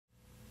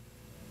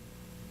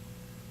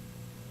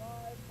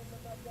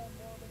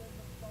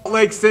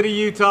Salt Lake City,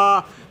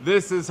 Utah.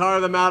 This is Heart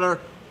of the Matter,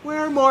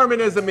 where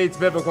Mormonism meets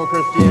biblical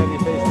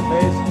Christianity face to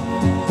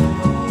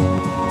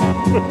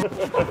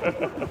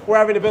face. We're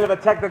having a bit of a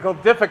technical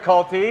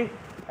difficulty,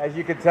 as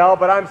you can tell,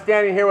 but I'm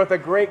standing here with a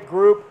great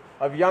group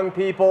of young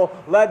people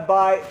led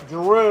by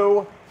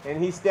Drew,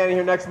 and he's standing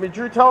here next to me.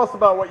 Drew, tell us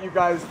about what you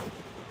guys...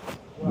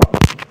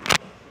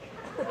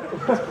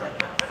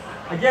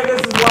 Again,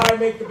 this is why I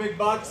make the big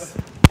bucks.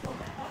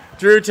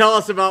 Drew, tell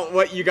us about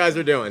what you guys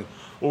are doing.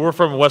 Well, we're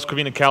from West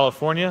Covina,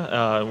 California.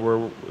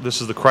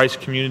 This is the Christ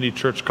Community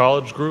Church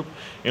College Group,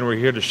 and we're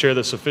here to share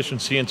the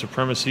sufficiency and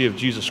supremacy of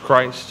Jesus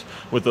Christ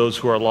with those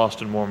who are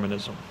lost in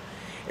Mormonism.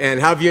 And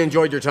how have you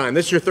enjoyed your time?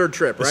 This is your third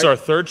trip, right? This is our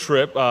third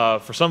trip.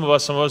 For some of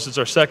us it's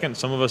our second,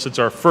 some of us it's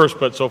our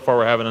first, but so far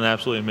we're having an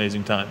absolutely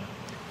amazing time.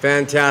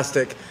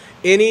 Fantastic.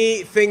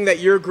 Anything that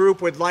your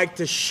group would like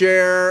to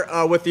share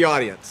with the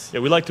audience?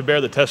 Yeah, we'd like to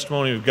bear the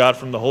testimony of God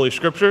from the Holy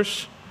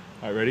Scriptures.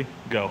 All right, ready?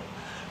 Go.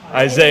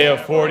 Isaiah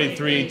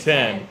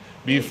 43:10.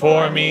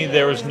 Before me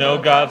there was no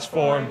gods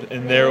formed,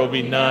 and there will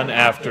be none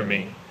after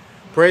me.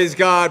 Praise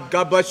God.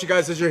 God bless you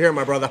guys as you're here,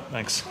 my brother.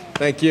 Thanks.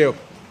 Thank you.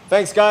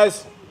 Thanks,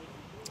 guys.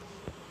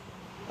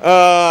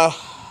 I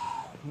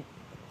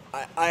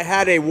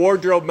had a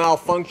wardrobe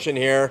malfunction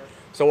here,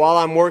 so while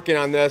I'm working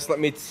on this, let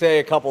me say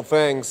a couple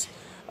things.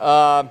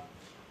 We're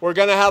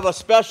going to have a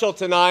special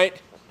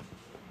tonight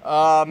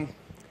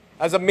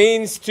as a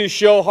means to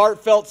show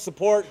heartfelt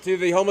support to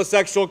the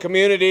homosexual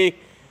community.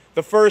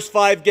 The first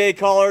 5 gay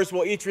callers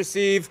will each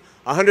receive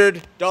a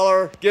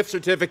 $100 gift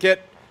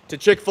certificate to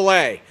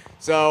Chick-fil-A.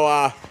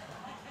 So,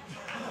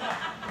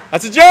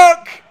 that's a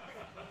joke!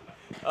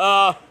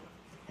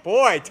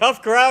 Boy,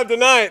 tough crowd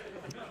tonight.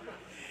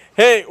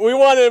 Hey, we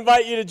want to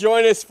invite you to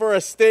join us for a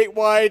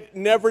statewide,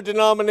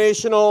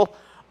 never-denominational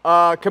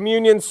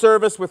communion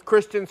service with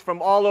Christians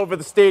from all over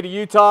the state of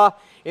Utah.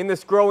 In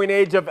this growing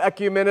age of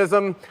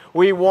ecumenism,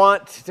 we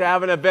want to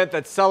have an event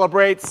that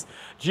celebrates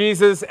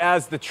Jesus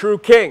as the true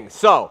King.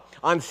 So,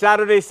 on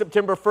Saturday,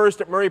 September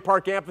 1st at Murray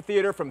Park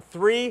Amphitheater from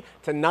 3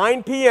 to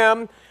 9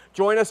 p.m.,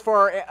 join us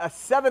for our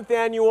 7th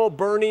annual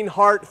Burning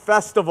Heart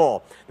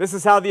Festival. This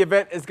is how the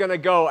event is going to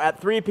go. At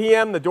 3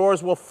 p.m., the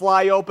doors will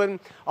fly open.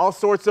 All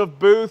sorts of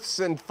booths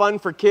and fun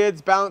for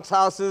kids, bounce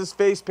houses,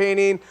 face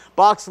painting,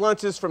 box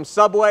lunches from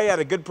Subway at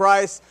a good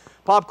price,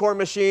 popcorn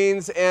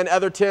machines, and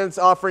other tents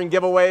offering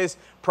giveaways,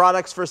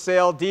 products for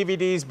sale,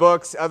 DVDs,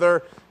 books,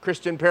 other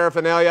Christian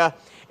paraphernalia.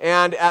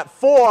 And at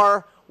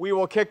 4, we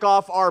will kick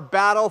off our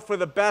battle for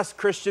the best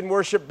Christian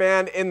worship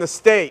band in the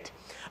state.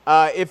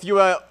 If you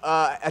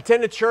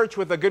attend a church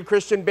with a good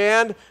Christian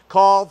band,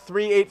 call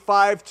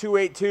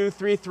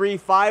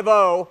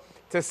 385-282-3350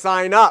 to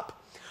sign up.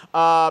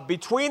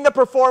 Between the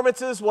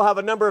performances, we'll have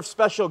a number of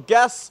special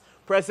guests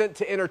present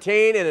to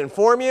entertain and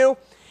inform you.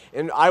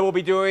 And I will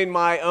be doing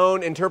my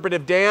own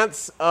interpretive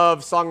dance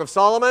of Song of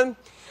Solomon.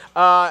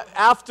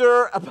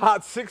 After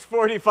about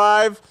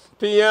 6:45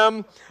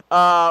 p.m.,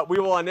 we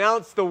will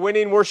announce the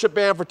winning worship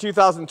band for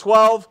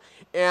 2012,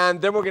 and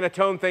then we're going to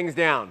tone things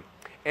down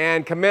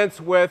and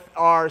commence with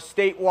our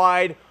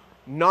statewide,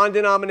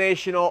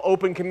 non-denominational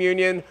open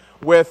communion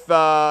with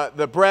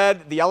the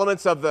bread, the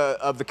elements of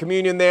the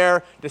communion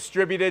there,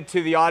 distributed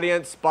to the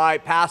audience by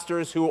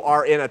pastors who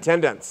are in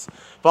attendance.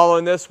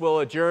 Following this, we'll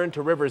adjourn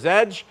to River's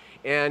Edge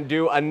and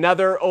do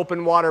another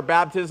open water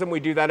baptism. We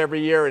do that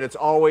every year, and it's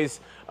always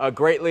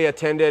greatly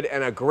attended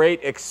and a great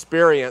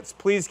experience.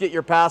 Please get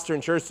your pastor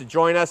and church to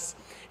join us.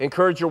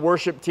 Encourage your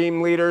worship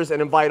team leaders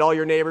and invite all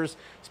your neighbors,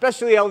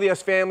 especially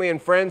LDS family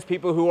and friends,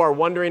 people who are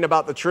wondering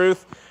about the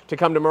truth, to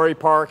come to Murray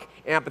Park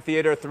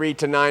Amphitheater 3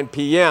 to 9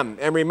 p.m.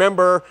 And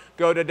remember,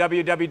 go to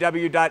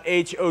www.hotm.tv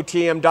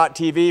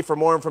for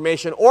more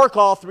information, or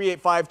call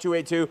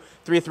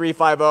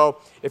 385-282-3350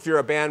 if you're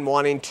a band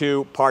wanting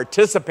to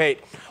participate.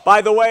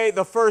 By the way,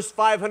 the first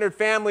 500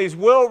 families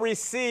will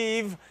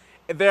receive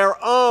their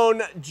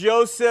own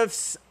Joseph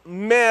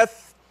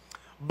Smith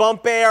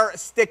bumper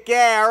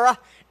sticker,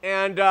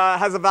 and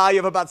has a value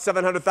of about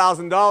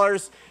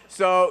 $700,000.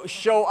 So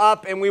show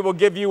up and we will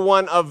give you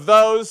one of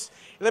those.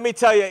 Let me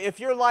tell you, if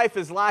your life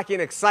is lacking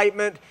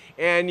excitement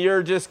and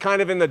you're just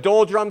kind of in the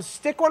doldrums,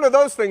 stick one of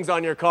those things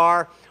on your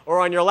car or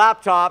on your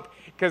laptop,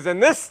 because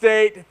in this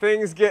state,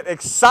 things get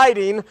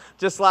exciting.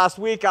 Just last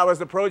week, I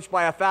was approached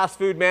by a fast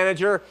food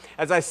manager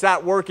as I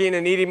sat working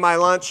and eating my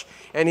lunch,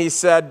 and he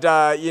said,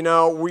 you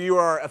know, you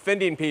are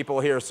offending people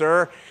here,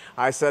 sir.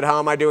 I said, how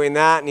am I doing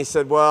that? And he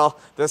said, well,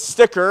 the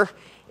sticker.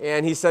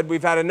 And he said,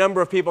 we've had a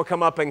number of people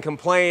come up and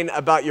complain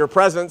about your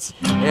presence,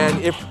 and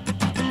if...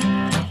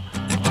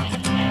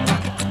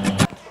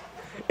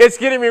 It's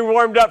getting me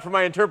warmed up for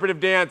my interpretive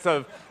dance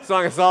of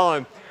Song of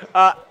Solomon.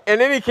 In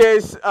any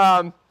case,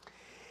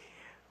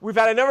 we've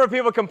had a number of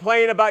people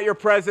complain about your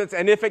presence,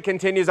 and if it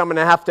continues, I'm going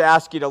to have to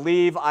ask you to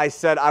leave. I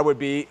said I would,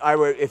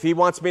 if he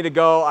wants me to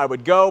go, I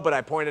would go, but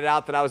I pointed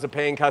out that I was a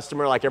paying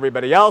customer like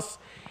everybody else,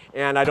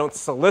 and I don't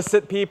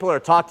solicit people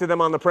or talk to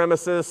them on the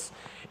premises,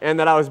 and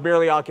that I was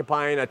merely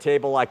occupying a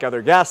table like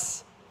other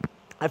guests.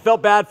 I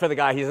felt bad for the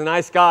guy. He's a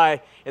nice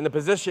guy in the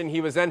position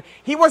he was in.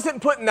 He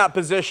wasn't put in that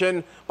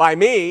position by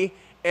me.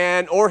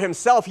 or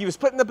himself, he was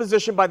put in the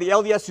position by the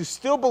LDS who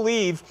still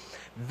believe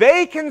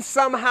they can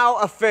somehow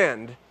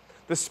offend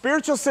the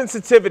spiritual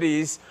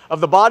sensitivities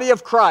of the body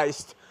of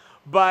Christ,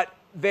 but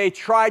they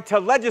try to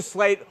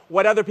legislate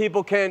what other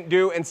people can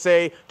do and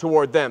say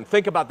toward them.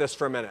 Think about this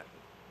for a minute.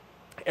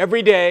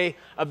 Every day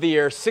of the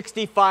year,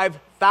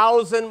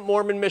 65,000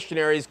 Mormon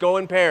missionaries go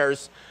in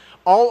pairs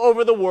all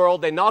over the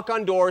world. They knock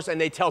on doors and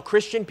they tell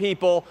Christian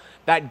people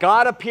that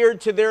God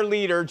appeared to their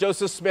leader,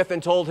 Joseph Smith,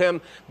 and told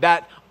him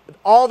that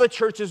all the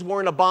churches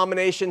were an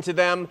abomination to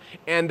them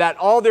and that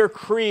all their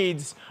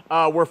creeds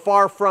were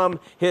far from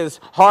his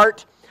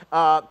heart.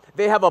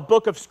 They have a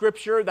book of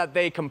scripture that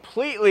they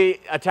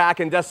completely attack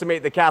and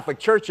decimate the Catholic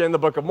Church in, the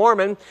Book of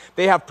Mormon.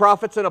 They have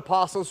prophets and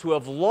apostles who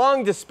have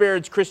long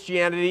disparaged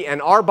Christianity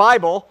and our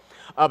Bible,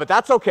 but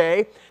that's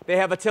okay. They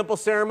have a temple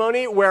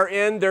ceremony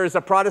wherein there's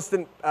a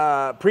Protestant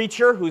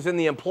preacher who's in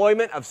the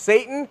employment of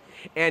Satan,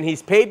 and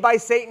he's paid by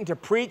Satan to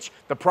preach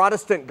the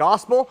Protestant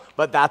gospel,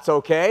 but that's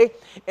okay.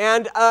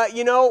 And,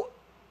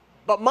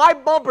 but my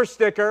bumper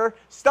sticker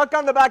stuck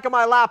on the back of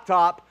my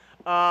laptop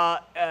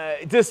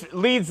just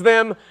leads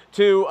them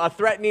to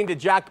threatening to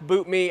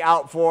jackboot me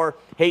out for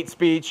hate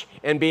speech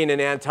and being an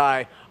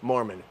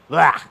anti-Mormon.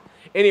 Blah.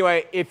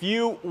 Anyway, if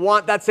you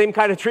want that same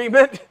kind of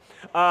treatment,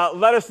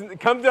 let us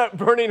come to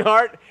Burning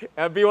Heart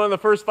and be one of the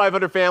first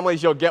 500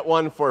 families. You'll get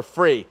one for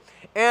free.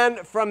 And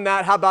from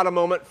that, how about a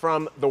moment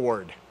from the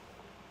Word?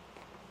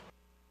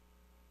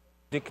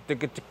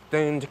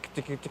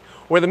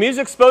 Where the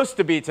music's supposed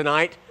to be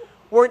tonight,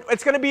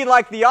 it's going to be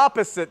like the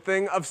opposite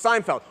thing of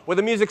Seinfeld. Where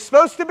the music's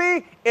supposed to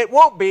be, it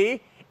won't be.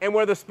 And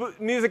where the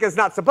music is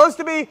not supposed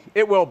to be,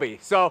 it will be.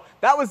 So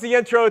that was the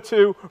intro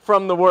to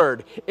From the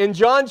Word. In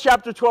John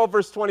chapter 12,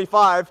 verse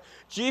 25,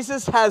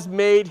 Jesus has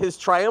made his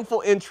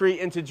triumphal entry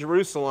into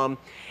Jerusalem,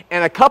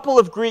 and a couple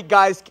of Greek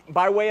guys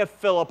by way of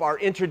Philip are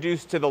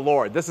introduced to the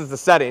Lord. This is the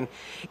setting.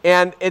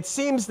 And it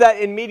seems that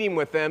in meeting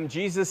with them,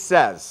 Jesus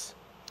says,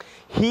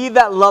 "He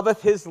that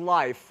loveth his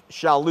life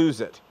shall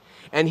lose it.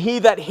 And he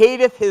that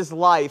hateth his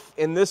life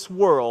in this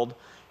world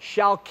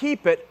shall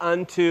keep it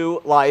unto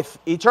life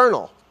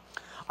eternal."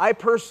 I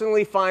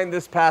personally find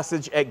this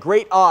passage at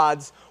great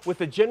odds with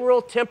the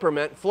general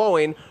temperament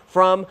flowing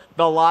from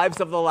the lives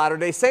of the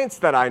Latter-day Saints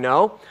that I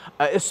know,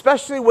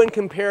 especially when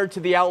compared to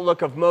the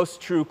outlook of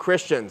most true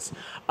Christians.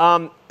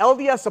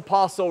 LDS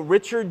Apostle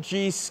Richard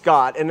G.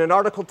 Scott, in an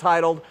article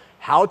titled,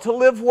 "How to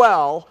Live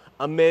Well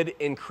Amid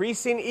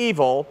Increasing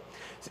Evil,"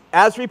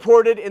 as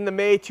reported in the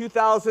May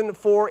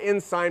 2004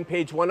 Ensign,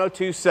 page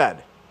 102,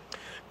 said,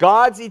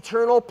 "God's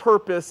eternal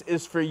purpose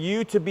is for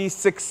you to be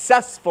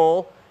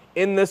successful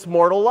in this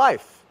mortal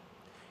life."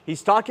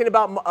 He's talking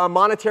about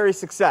monetary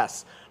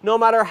success. No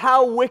matter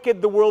how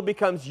wicked the world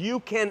becomes,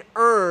 you can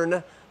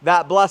earn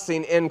that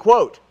blessing, end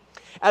quote.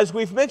 As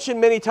we've mentioned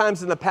many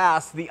times in the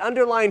past, the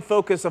underlying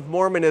focus of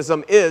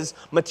Mormonism is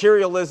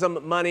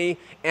materialism, money,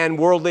 and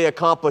worldly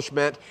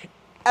accomplishment,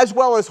 as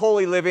well as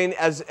holy living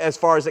as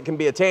far as it can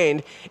be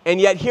attained.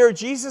 And yet here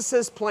Jesus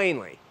says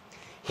plainly,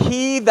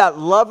 "He that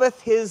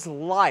loveth his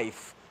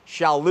life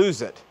shall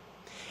lose it.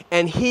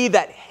 And he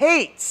that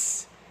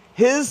hates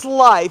his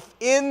life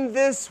in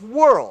this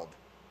world,"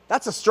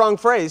 that's a strong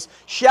phrase,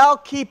 "shall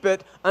keep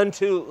it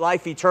unto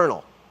life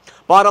eternal."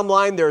 Bottom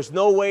line, there's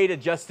no way to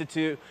that's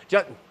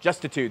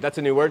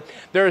a new word.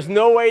 There is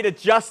no way to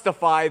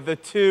justify the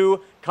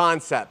two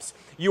concepts.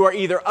 You are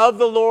either of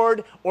the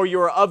Lord or you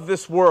are of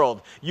this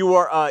world.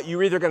 You're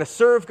either going to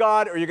serve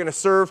God or you're going to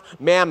serve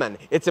mammon.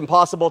 It's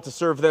impossible to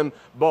serve them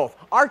both.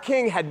 Our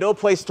King had no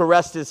place to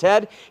rest his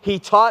head. He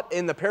taught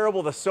in the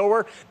parable of the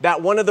sower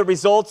that one of the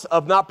results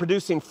of not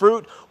producing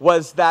fruit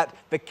was that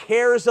the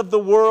cares of the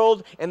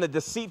world and the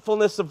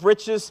deceitfulness of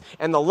riches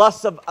and the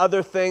lusts of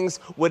other things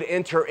would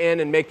enter in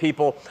and make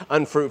people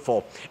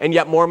unfruitful. And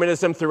yet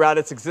Mormonism throughout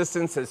its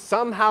existence has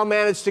somehow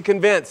managed to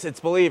convince its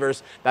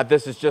believers that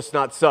this is just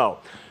not so.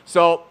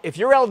 So if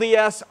you're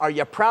LDS, are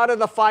you proud of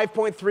the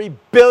 $5.3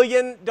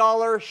 billion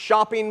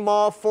shopping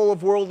mall full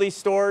of worldly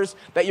stores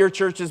that your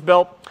church has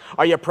built?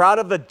 Are you proud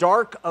of the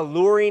dark,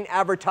 alluring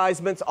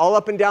advertisements all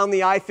up and down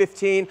the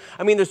I-15?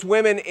 I mean, there's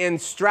women in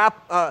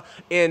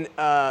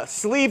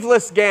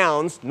sleeveless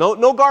gowns,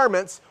 no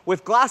garments,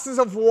 with glasses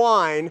of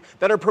wine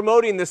that are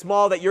promoting this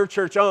mall that your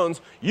church owns.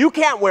 You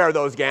can't wear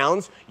those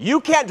gowns. You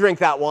can't drink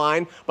that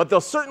wine, but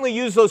they'll certainly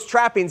use those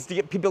trappings to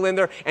get people in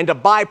there and to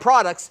buy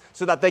products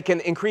so that they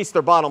can increase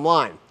their bottom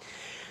line.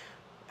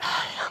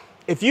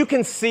 If you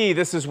can see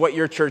this is what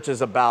your church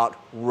is about,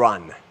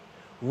 run.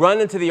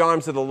 Run into the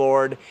arms of the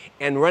Lord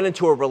and run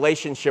into a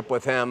relationship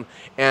with him,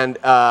 and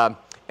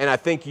I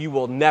think you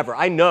will never,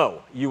 I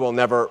know you will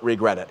never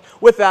regret it.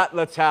 With that,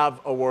 let's have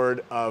a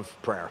word of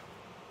prayer.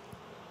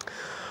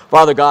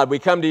 Father God, we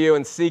come to you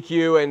and seek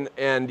you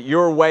and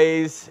your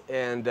ways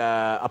and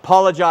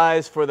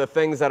apologize for the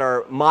things that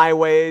are my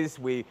ways.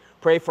 We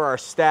pray for our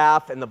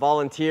staff and the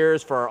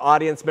volunteers, for our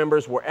audience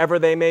members, wherever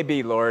they may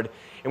be, Lord.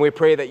 And we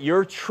pray that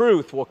your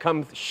truth will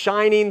come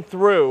shining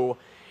through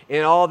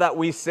in all that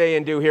we say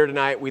and do here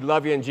tonight. We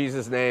love you in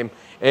Jesus' name.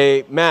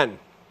 Amen.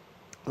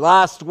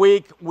 Last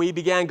week, we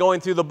began going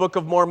through the Book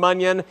of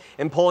Mormon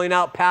and pulling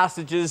out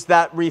passages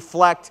that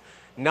reflect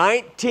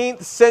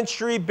 19th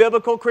century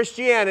biblical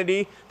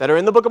Christianity that are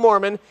in the Book of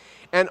Mormon,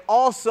 and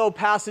also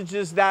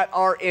passages that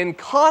are in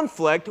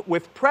conflict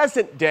with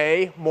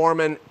present-day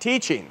Mormon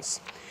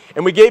teachings.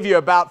 And we gave you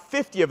about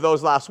 50 of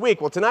those last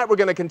week. Well, tonight we're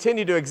going to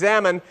continue to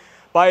examine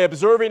by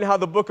observing how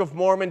the Book of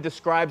Mormon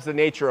describes the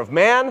nature of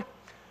man,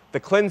 the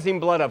cleansing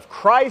blood of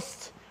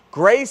Christ,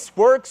 grace,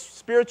 works,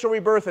 spiritual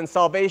rebirth, and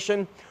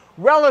salvation,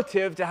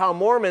 relative to how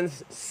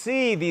Mormons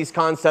see these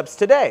concepts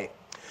today.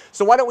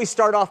 So why don't we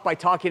start off by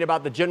talking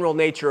about the general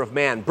nature of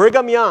man.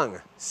 Brigham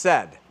Young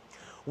said,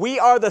 "We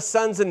are the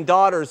sons and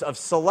daughters of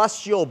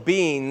celestial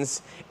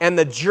beings, and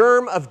the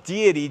germ of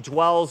deity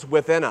dwells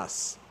within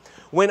us.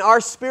 When our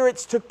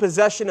spirits took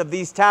possession of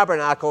these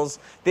tabernacles,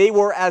 they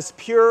were as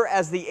pure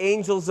as the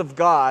angels of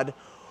God,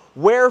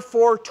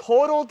 wherefore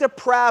total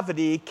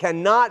depravity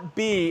cannot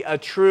be a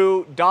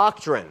true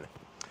doctrine."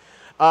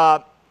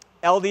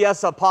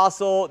 LDS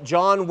Apostle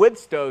John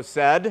Widstow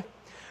said,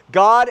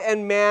 "God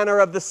and man are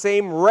of the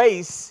same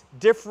race,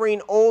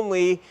 differing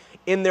only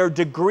in their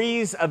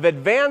degrees of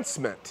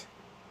advancement."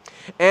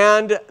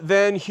 And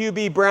then Hugh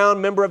B. Brown,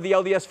 member of the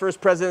LDS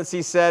First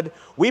Presidency, said,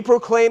 "We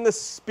proclaim the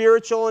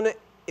spiritual and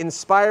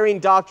inspiring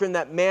doctrine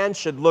that man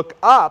should look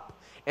up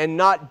and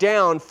not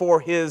down for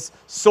his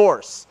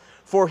source.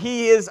 For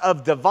he is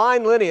of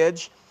divine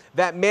lineage,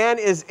 that man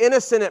is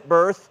innocent at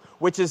birth,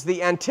 which is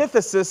the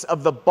antithesis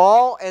of the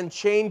ball and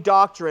chain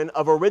doctrine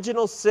of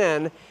original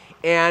sin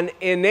and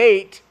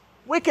innate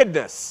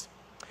wickedness."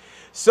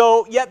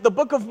 So, yet the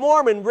Book of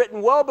Mormon,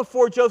 written well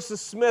before Joseph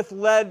Smith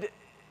led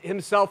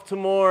himself to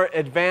more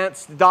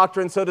advanced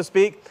doctrine, so to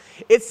speak,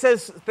 it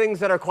says things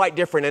that are quite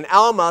different. In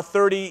Alma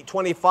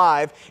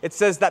 30:25, it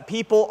says that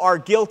people are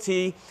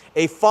guilty,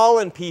 a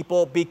fallen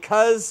people,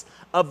 because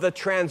of the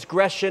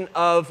transgression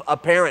of a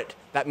parent.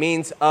 That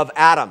means of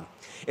Adam.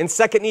 In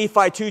 2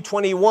 Nephi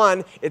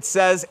 2:21, it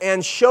says,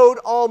 "And showed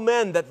all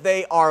men that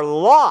they are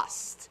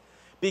lost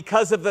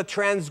because of the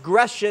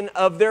transgression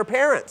of their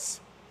parents."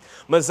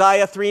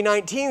 Mosiah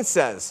 3:19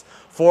 says,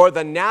 "For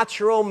the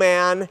natural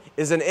man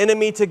is an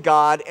enemy to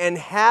God and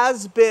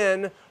has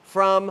been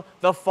from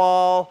the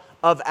fall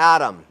of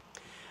Adam."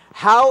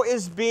 How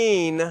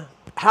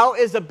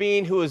is a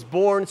being who is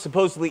born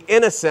supposedly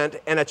innocent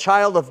and a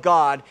child of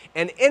God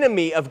an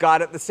enemy of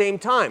God at the same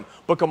time?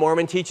 Book of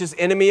Mormon teaches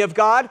enemy of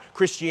God.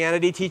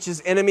 Christianity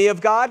teaches enemy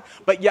of God.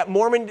 But yet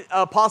Mormon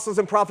apostles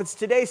and prophets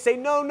today say,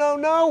 no, no,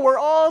 no, we're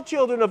all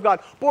children of God,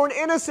 born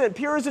innocent,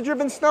 pure as a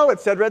driven snow,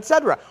 etc.,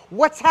 etc.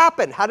 What's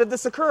happened? How did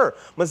this occur?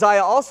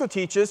 Mosiah also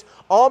teaches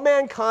all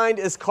mankind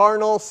is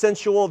carnal,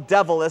 sensual,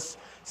 devilish,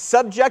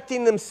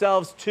 subjecting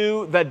themselves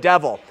to the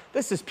devil.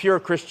 This is pure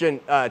Christian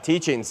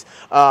teachings.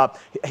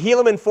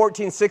 Helaman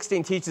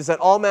 14:16 teaches that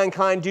all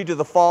mankind due to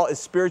the fall is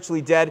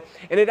spiritually dead,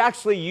 and it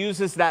actually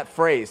uses that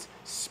phrase,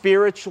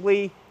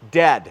 spiritually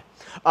dead.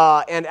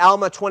 And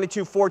Alma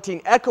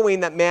 22:14,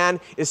 echoing that man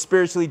is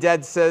spiritually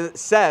dead,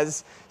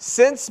 says,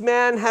 "Since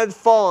man had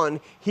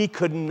fallen, he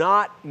could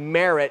not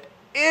merit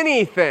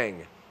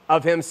anything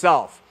of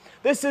himself."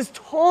 This is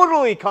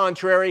totally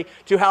contrary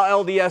to how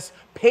LDS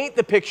paint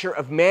the picture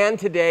of man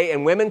today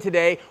and women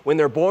today when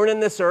they're born in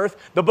this earth.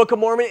 The Book of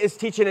Mormon is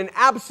teaching an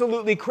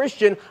absolutely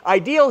Christian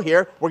ideal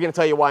here. We're going to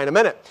tell you why in a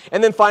minute.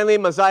 And then finally,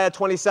 Mosiah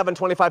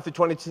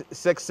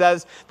 27:25-26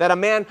 says that a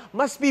man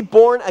must be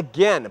born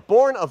again,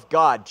 born of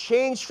God,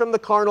 changed from the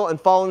carnal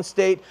and fallen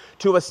state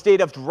to a state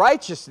of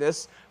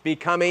righteousness,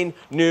 becoming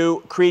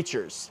new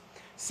creatures.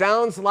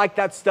 Sounds like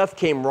that stuff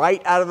came right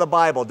out of the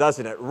Bible,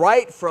 doesn't it?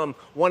 Right from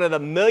one of the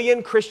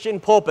million Christian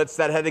pulpits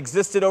that had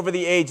existed over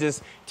the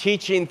ages,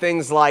 teaching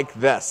things like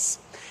this.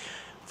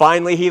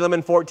 Finally,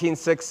 Helaman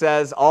 14:6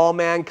 says, all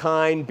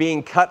mankind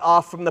being cut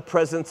off from the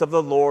presence of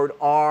the Lord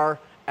are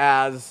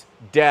as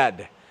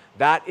dead.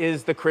 That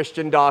is the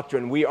Christian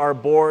doctrine. We are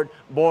born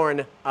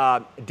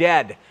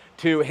dead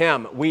to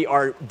him. We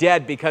are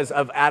dead because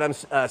of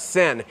Adam's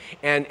sin.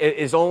 And it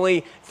is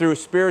only through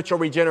spiritual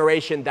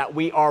regeneration that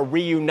we are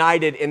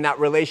reunited in that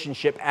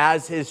relationship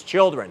as his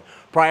children.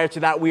 Prior to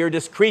that, we are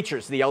just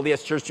creatures. The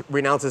LDS Church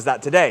renounces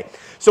that today.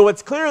 So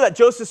it's clear that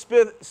Joseph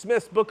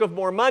Smith's Book of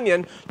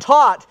Mormon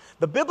taught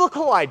the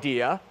biblical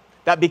idea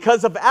that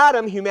because of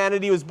Adam,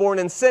 humanity was born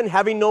in sin,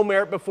 having no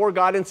merit before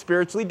God and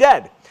spiritually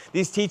dead.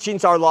 These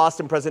teachings are lost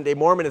in present-day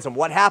Mormonism.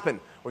 What happened?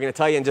 We're going to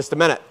tell you in just a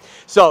minute.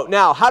 So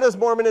now, how does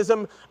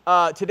Mormonism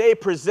today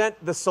present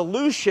the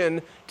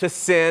solution to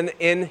sin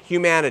in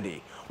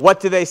humanity?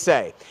 What do they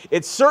say?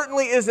 It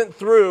certainly isn't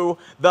through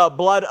the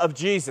blood of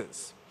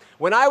Jesus.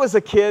 When I was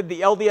a kid,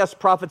 the LDS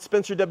prophet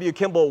Spencer W.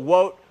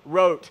 Kimball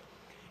wrote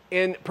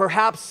in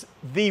perhaps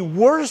the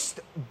worst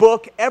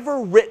book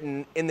ever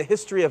written in the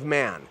history of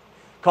man,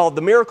 called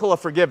The Miracle of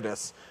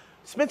Forgiveness.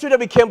 Spencer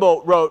W.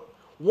 Kimball wrote,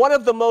 one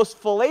of the most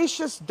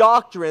fallacious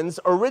doctrines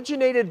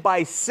originated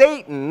by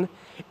Satan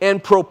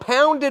and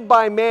propounded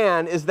by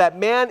man is that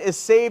man is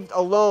saved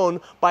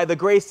alone by the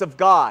grace of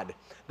God.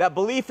 That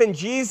belief in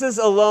Jesus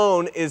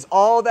alone is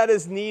all that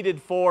is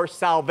needed for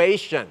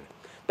salvation.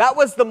 That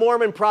was the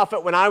Mormon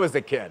prophet when I was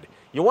a kid.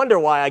 You wonder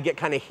why I get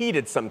kind of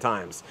heated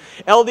sometimes.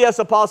 LDS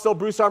Apostle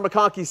Bruce R.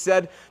 McConkie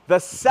said, the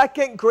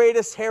second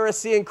greatest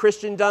heresy in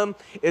Christendom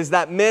is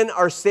that men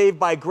are saved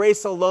by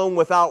grace alone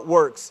without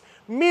works,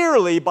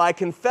 merely by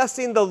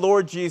confessing the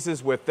Lord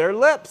Jesus with their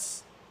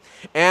lips.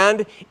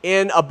 And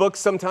in a book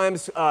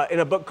in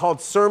a book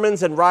called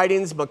Sermons and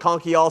Writings,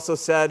 McConkie also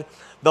said,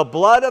 the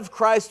blood of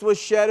Christ was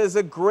shed as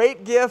a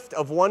great gift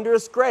of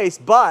wondrous grace,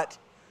 but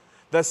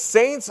the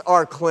saints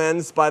are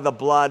cleansed by the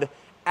blood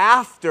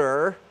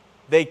after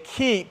they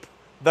keep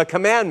the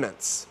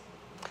commandments.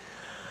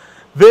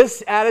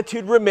 This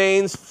attitude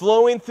remains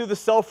flowing through the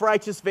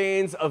self-righteous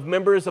veins of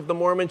members of the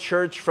Mormon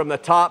Church from the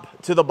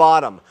top to the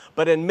bottom.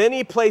 But in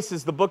many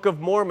places, the Book of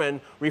Mormon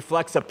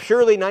reflects a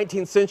purely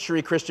 19th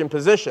century Christian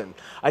position.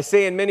 I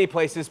say in many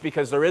places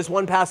because there is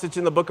one passage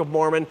in the Book of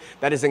Mormon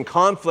that is in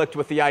conflict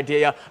with the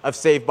idea of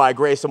saved by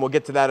grace, and we'll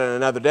get to that in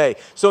another day.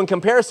 So in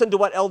comparison to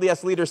what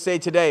LDS leaders say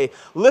today,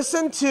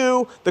 listen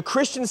to the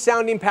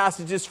Christian-sounding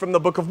passages from the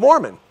Book of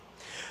Mormon.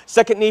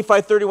 2 Nephi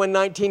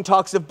 31:19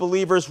 talks of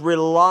believers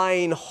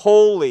relying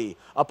wholly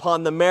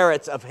upon the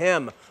merits of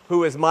Him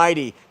who is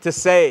mighty to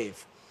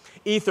save.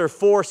 Ether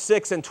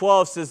 4:6 and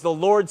 12 says, the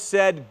Lord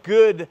said,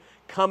 good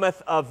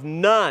cometh of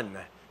none,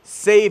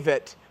 save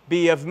it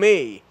be of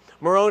me.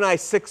 Moroni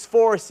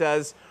 6:4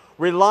 says,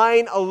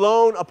 relying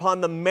alone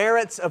upon the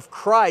merits of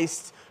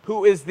Christ,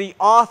 who is the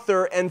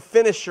author and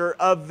finisher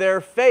of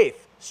their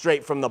faith.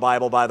 Straight from the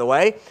Bible, by the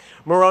way.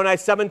 Moroni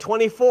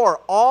 7:24,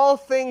 all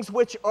things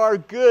which are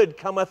good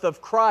cometh of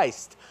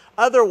Christ.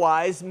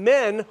 Otherwise,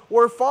 men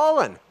were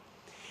fallen.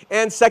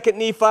 And 2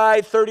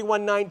 Nephi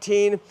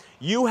 31:19,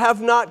 you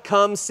have not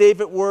come, save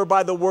it were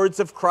by the words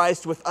of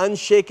Christ, with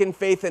unshaken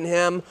faith in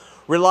Him,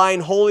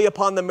 relying wholly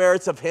upon the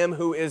merits of Him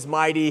who is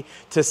mighty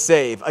to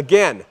save.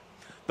 Again,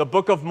 the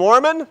Book of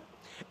Mormon,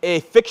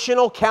 a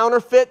fictional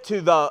counterfeit to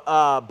the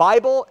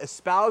Bible,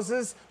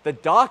 espouses the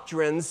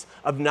doctrines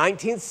of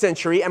 19th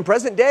century and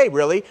present day,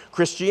 really,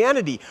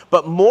 Christianity.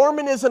 But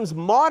Mormonism's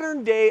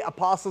modern day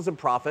apostles and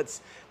prophets,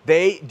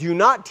 they do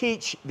not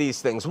teach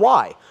these things.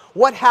 Why?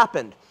 What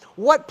happened?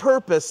 What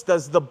purpose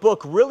does the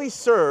book really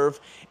serve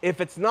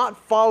if it's not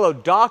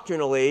followed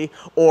doctrinally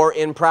or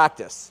in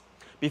practice?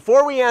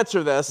 Before we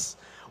answer this,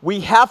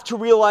 we have to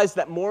realize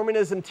that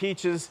Mormonism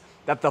teaches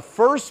that the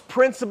first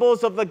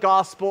principles of the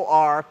gospel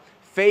are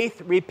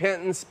faith,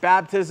 repentance,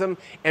 baptism,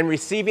 and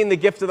receiving the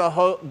gift of the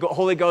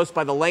Holy Ghost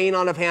by the laying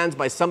on of hands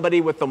by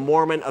somebody with the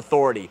Mormon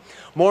authority.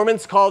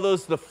 Mormons call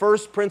those the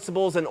first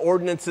principles and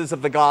ordinances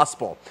of the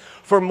gospel.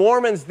 For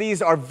Mormons,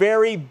 these are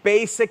very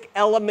basic,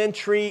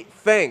 elementary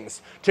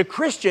things. To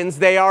Christians,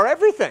 they are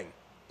everything.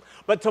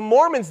 But to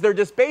Mormons, they're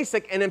just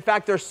basic, and in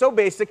fact, they're so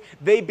basic,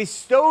 they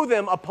bestow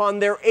them upon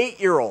their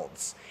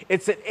 8-year-olds.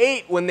 It's at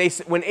 8 when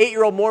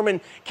 8-year-old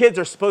Mormon kids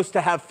are supposed to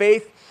have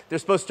faith. They're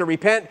supposed to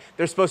repent.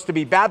 They're supposed to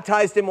be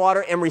baptized in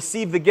water and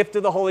receive the gift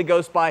of the Holy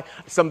Ghost by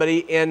somebody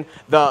in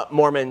the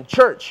Mormon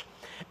church.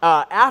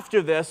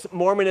 After this,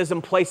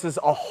 Mormonism places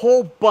a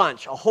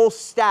whole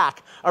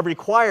stack of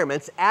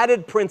requirements,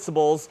 added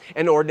principles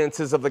and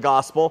ordinances of the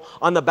gospel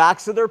on the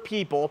backs of their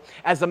people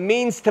as a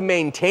means to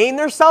maintain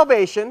their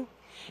salvation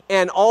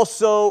and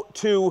also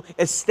to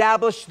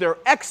establish their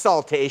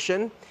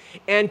exaltation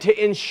and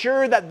to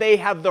ensure that they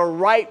have the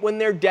right when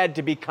they're dead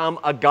to become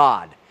a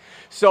god.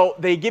 So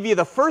they give you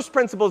the first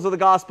principles of the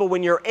gospel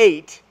when you're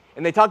 8,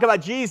 and they talk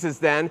about Jesus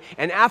then,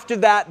 and after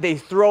that they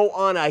throw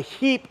on a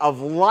heap of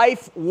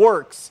life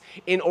works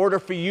in order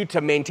for you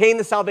to maintain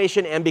the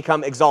salvation and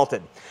become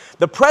exalted.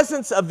 The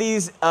presence of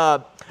these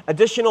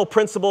additional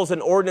principles and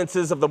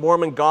ordinances of the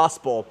Mormon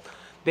gospel,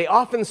 they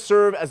often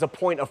serve as a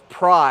point of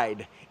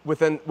pride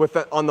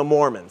on the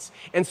Mormons.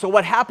 And so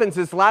what happens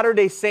is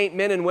Latter-day Saint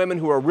men and women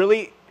who are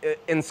really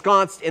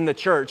ensconced in the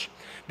church,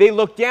 they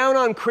look down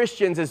on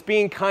Christians as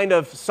being kind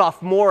of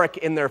sophomoric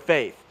in their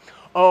faith.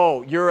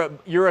 Oh,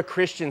 you're a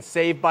Christian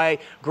saved by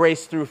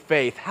grace through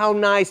faith. How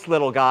nice,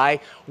 little guy.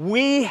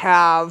 We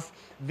have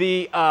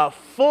the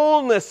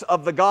fullness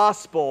of the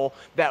gospel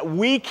that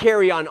we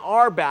carry on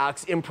our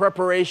backs in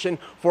preparation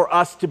for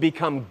us to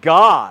become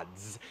gods.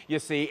 You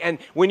see, and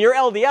when you're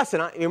LDS,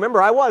 and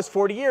remember I was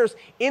 40 years,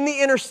 in the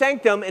inner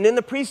sanctum and in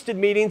the priesthood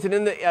meetings and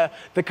in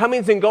the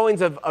comings and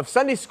goings of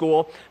Sunday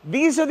school,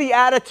 these are the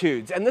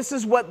attitudes, and this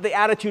is what the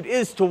attitude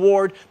is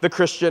toward the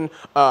Christian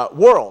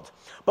world.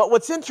 But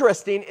what's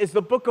interesting is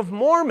the Book of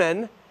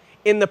Mormon,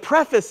 in the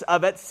preface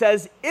of it,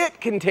 says it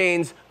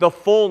contains the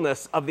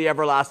fullness of the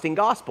everlasting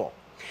gospel.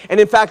 And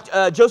in fact,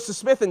 Joseph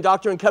Smith in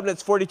Doctrine and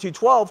Covenants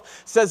 42:12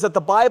 says that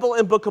the Bible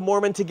and Book of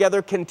Mormon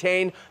together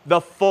contain the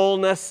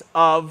fullness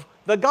of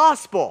the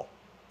gospel.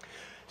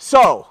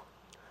 So,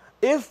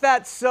 if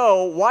that's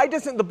so, why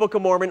doesn't the Book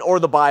of Mormon or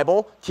the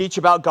Bible teach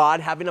about God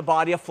having a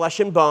body of flesh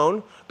and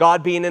bone,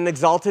 God being an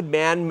exalted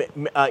man,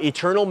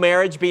 eternal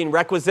marriage being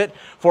requisite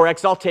for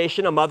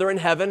exaltation, a mother in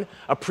heaven,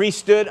 a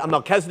priesthood, a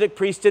Melchizedek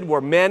priesthood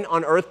where men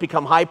on earth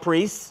become high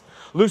priests,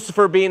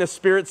 Lucifer being a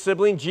spirit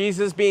sibling,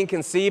 Jesus being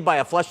conceived by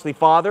a fleshly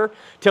father,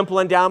 temple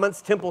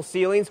endowments, temple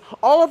ceilings,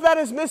 all of that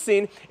is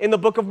missing in the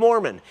Book of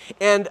Mormon.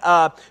 And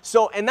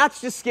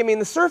that's just skimming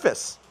the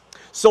surface.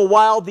 So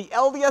while the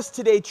LDS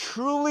today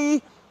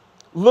truly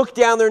look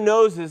down their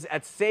noses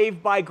at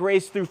saved by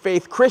grace through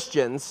faith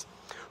Christians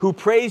who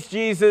praise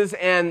Jesus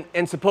and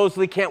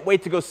supposedly can't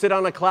wait to go sit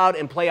on a cloud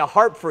and play a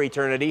harp for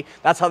eternity,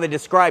 that's how they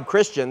describe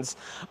Christians,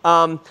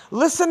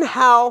 listen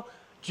how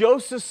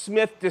Joseph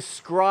Smith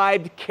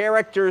described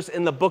characters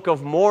in the Book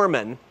of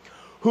Mormon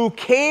who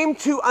came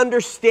to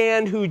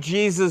understand who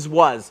Jesus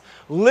was.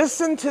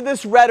 Listen to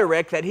this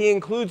rhetoric that he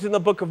includes in the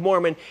Book of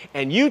Mormon,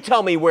 and you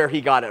tell me where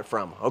he got it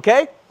from,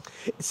 okay?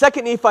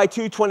 2 Nephi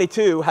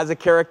 2:22 has a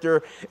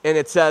character, and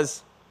it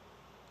says,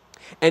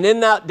 "And in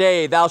that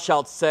day thou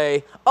shalt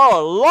say,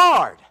 O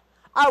Lord,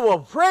 I will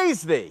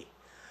praise thee.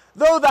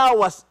 Though thou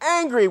wast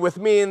angry with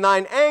me, and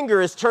thine anger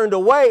is turned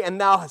away,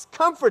 and thou hast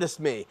comfortest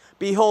me.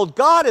 Behold,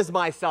 God is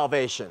my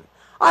salvation.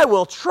 I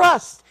will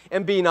trust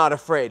and be not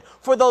afraid.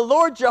 For the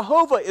Lord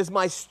Jehovah is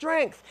my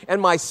strength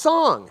and my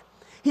song.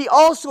 He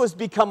also has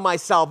become my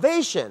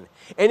salvation.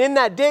 And in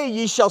that day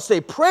ye shall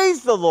say,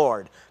 Praise the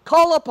Lord.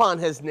 Call upon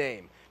his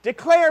name.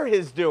 Declare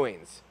his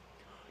doings."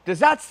 Does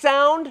that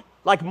sound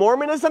like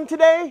Mormonism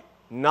today?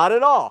 Not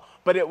at all.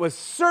 But it was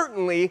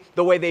certainly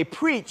the way they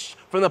preached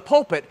from the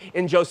pulpit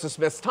in Joseph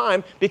Smith's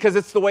time, because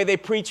it's the way they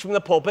preach from the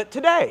pulpit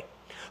today.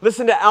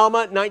 Listen to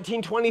Alma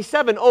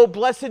 19:27. "Oh,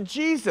 blessed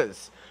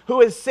Jesus,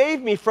 who has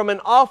saved me from an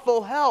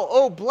awful hell.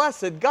 Oh,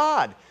 blessed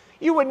God."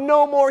 You would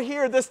no more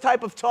hear this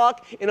type of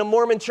talk in a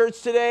Mormon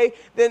church today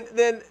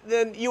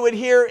than you would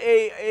hear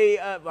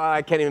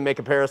I can't even make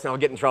a comparison. I'll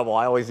get in trouble.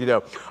 I always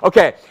do.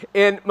 Okay,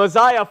 in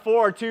Mosiah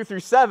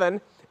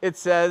 4:2-7, it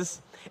says,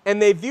 "And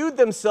they viewed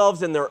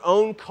themselves in their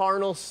own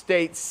carnal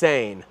state,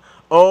 saying,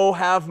 Oh,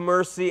 have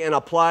mercy and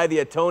apply the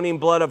atoning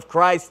blood of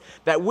Christ,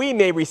 that we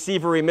may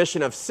receive a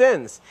remission of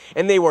sins.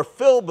 And they were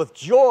filled with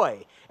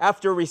joy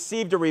after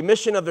received a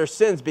remission of their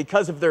sins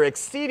because of their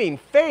exceeding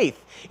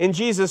faith in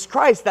Jesus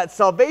Christ, that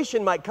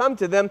salvation might come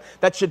to them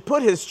that should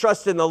put his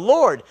trust in the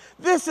Lord.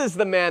 This is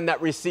the man that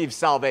receives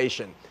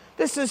salvation."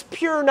 This is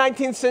pure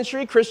 19th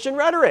century Christian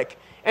rhetoric,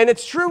 and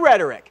it's true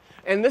rhetoric.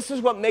 And this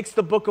is what makes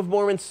the Book of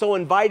Mormon so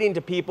inviting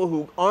to people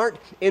who aren't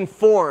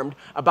informed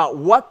about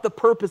what the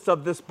purpose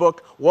of this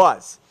book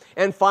was.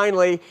 And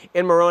finally,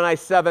 in Moroni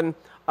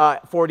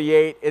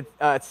 7:48,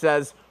 it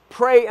says,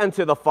 "Pray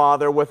unto the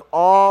Father with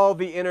all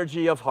the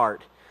energy of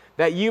heart,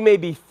 that you may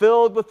be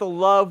filled with the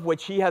love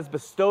which he has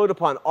bestowed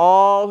upon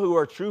all who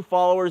are true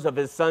followers of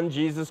his Son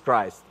Jesus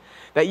Christ,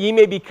 that ye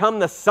may become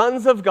the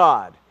sons of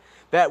God,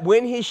 that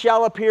when he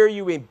shall appear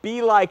you may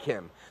be like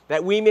him,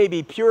 that we may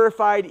be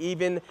purified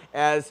even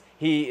as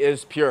he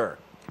is pure."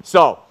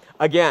 So,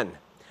 again,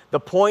 the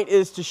point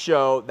is to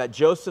show that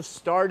Joseph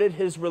started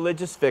his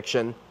religious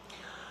fiction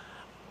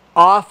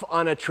off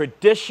on a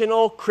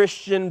traditional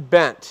Christian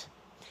bent,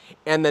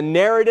 and the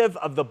narrative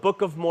of the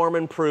Book of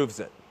Mormon proves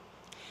it.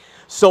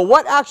 So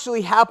what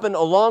actually happened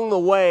along the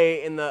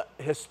way in the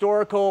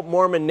historical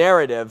Mormon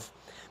narrative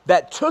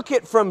that took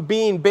it from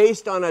being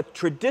based on a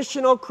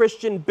traditional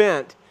Christian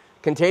bent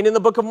contained in the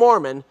Book of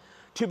Mormon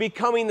to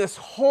becoming this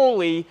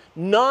holy,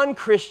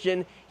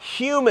 non-Christian,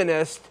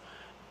 humanist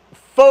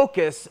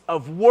focus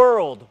of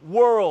world,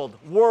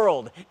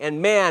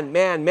 and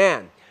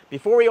man.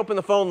 Before we open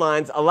the phone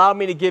lines, allow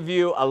me to give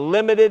you a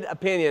limited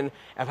opinion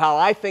of how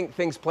I think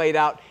things played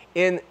out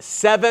in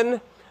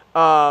 7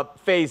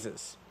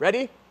 phases.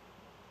 Ready?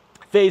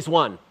 Phase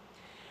 1.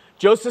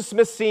 Joseph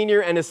Smith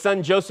Sr. and his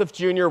son Joseph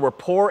Jr. were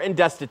poor and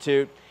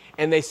destitute,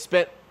 and they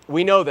spent,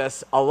 we know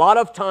this, a lot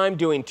of time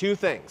doing 2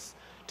 things.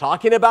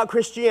 Talking about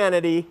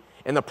Christianity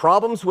and the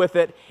problems with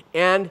it,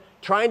 and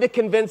trying to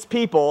convince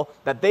people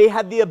that they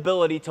had the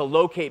ability to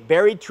locate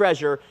buried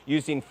treasure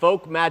using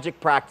folk magic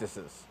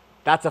practices.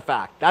 That's a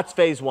fact. That's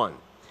phase 1.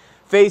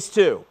 Phase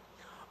 2.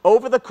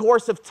 Over the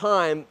course of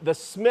time, the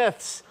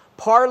Smiths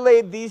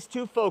parlayed these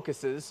 2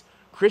 focuses,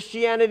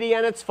 Christianity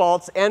and its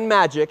faults and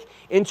magic,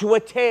 into a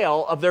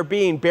tale of there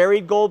being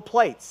buried gold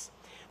plates.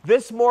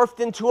 This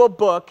morphed into a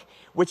book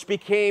which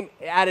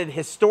added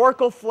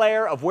historical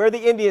flair of where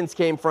the Indians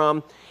came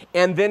from,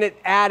 and then it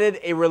added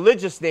a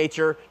religious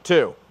nature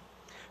too.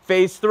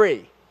 Phase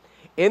 3.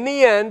 In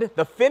the end,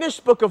 the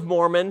finished Book of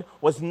Mormon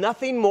was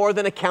nothing more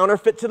than a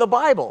counterfeit to the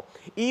Bible,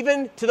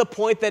 even to the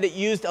point that it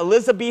used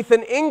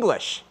Elizabethan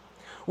English,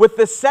 with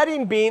the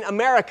setting being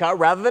America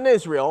rather than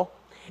Israel,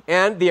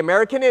 and the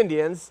American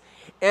Indians.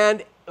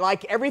 And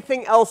like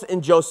everything else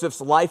in Joseph's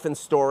life and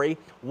story,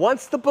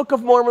 once the Book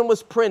of Mormon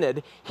was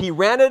printed, he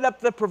ran it up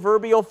the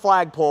proverbial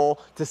flagpole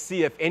to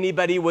see if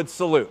anybody would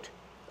salute.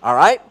 All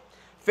right?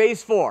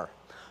 Phase 4.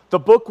 The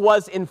book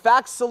was in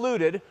fact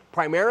saluted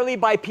primarily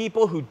by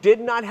people who did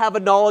not have a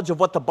knowledge of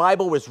what the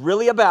Bible was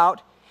really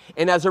about,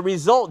 and as a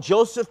result,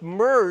 Joseph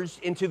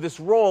merged into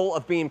this role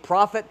of being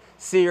prophet,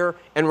 seer,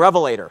 and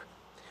revelator.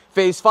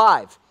 Phase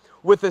 5.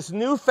 With this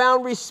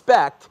newfound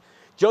respect,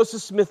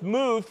 Joseph Smith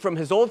moved from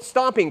his old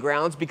stomping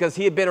grounds because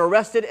he had been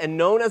arrested and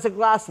known as a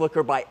glass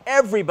looker by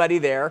everybody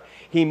there.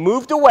 He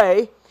moved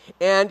away,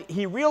 and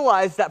he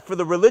realized that for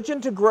the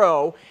religion to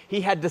grow,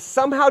 he had to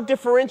somehow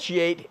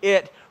differentiate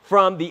it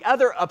from the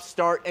other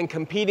upstart and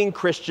competing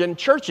Christian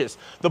churches.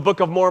 The Book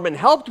of Mormon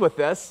helped with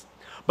this,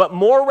 But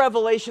more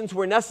revelations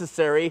were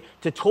necessary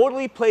to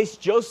totally place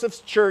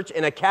Joseph's church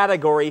in a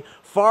category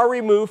far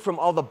removed from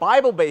all the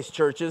Bible-based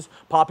churches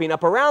popping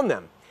up around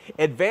them.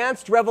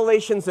 Advanced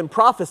revelations and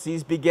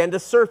prophecies began to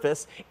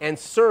surface and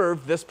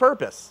serve this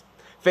purpose.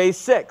 Phase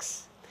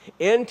 6.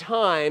 In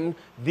time,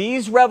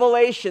 these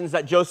revelations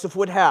that Joseph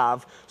would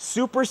have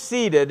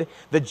superseded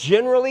the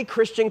generally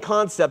Christian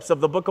concepts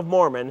of the Book of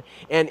Mormon,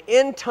 and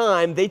in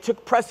time, they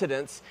took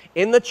precedence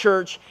in the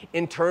church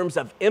in terms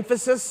of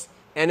emphasis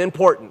and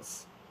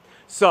importance.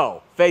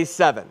 So, Phase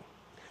 7.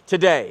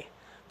 Today,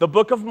 the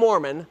Book of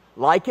Mormon,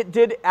 like it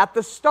did at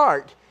the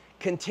start,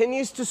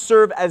 continues to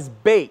serve as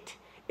bait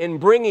in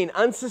bringing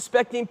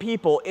unsuspecting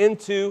people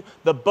into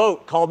the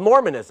boat called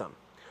Mormonism,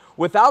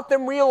 without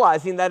them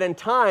realizing that in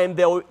time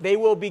they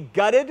will be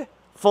gutted,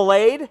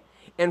 filleted,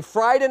 and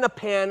fried in a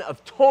pan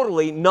of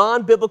totally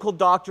non-biblical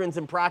doctrines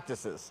and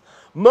practices,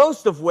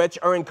 most of which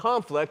are in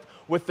conflict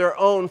with their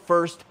own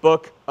first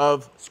book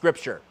of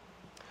Scripture.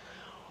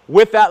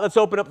 With that, let's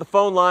open up the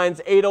phone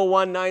lines,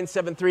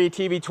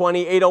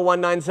 801-973-TV20,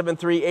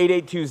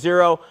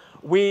 801-973-8820.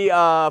 We,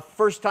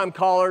 first-time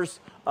callers,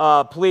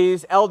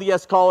 please,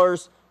 LDS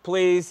callers,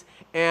 please,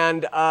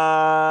 and turn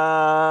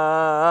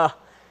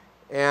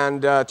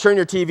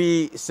your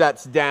TV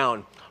sets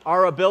down.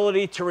 Our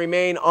ability to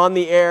remain on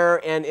the air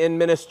and in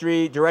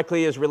ministry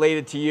directly is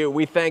related to you.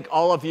 We thank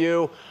all of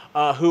you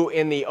who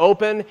in the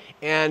open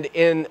and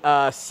in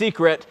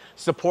secret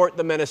support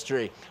the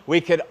ministry.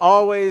 We could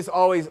always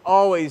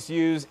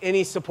use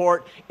any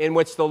support in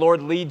which the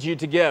Lord leads you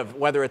to give,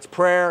 whether it's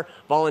prayer,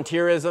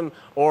 volunteerism,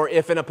 or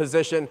if in a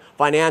position,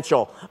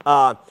 financial.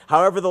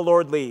 However the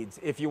Lord leads.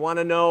 If you want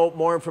to know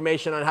more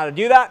information on how to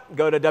do that,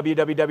 go to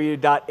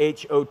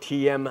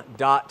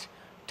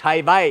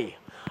www.hotm.tv.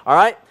 All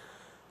right?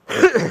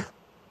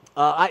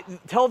 I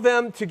tell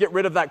them to get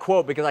rid of that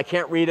quote because I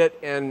can't read it,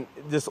 and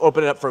just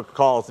open it up for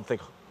calls if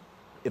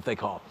they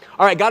call.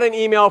 All right, got an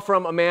email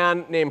from a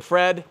man named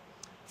Fred.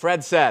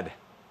 Fred said,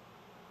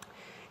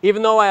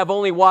 "Even though I have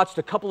only watched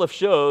a couple of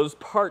shows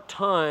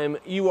part-time,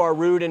 you are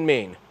rude and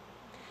mean.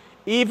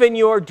 Even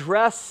your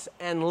dress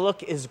and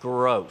look is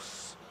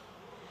gross.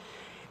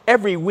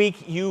 Every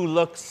week you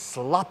look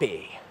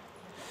sloppy.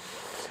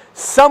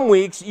 Some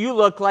weeks you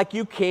look like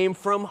you came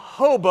from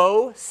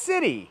Hobo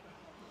City."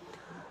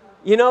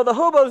 You know, the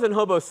hobos in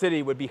Hobo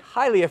City would be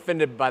highly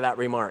offended by that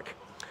remark.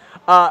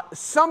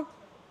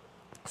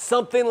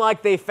 Something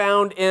like they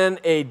found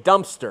in a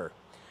dumpster.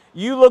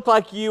 You look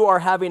like you are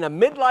having a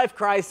midlife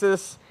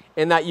crisis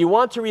and that you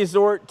want to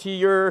resort to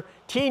your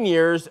teen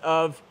years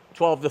of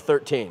 12 to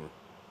 13.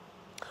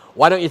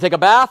 Why don't you take a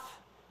bath,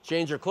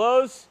 change your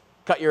clothes,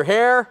 cut your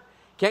hair?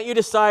 Can't you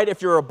decide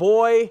if you're a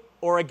boy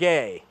or a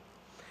gay?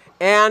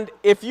 And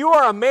if you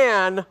are a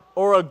man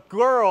or a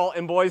girl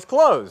in boys'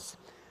 clothes?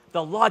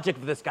 The logic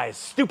of this guy is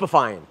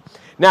stupefying.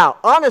 Now,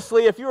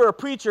 honestly, if you're a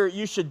preacher,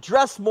 you should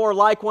dress more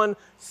like one.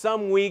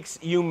 Some weeks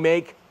you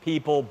make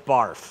people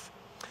barf.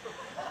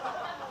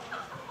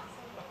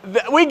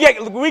 We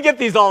get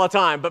these all the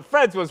time, but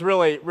Fred's was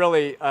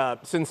really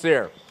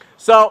sincere.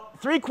 So,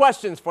 3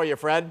 questions for you,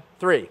 Fred.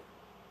 3.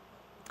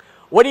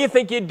 What do you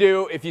think you'd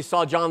do if you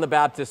saw John the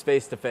Baptist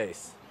face to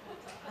face?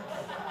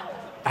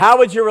 How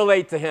would you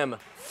relate to him,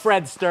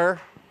 Fredster?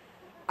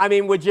 I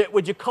mean, would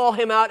you call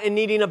him out in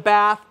needing a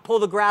bath? Pull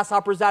the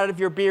grasshoppers out of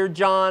your beard,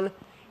 John?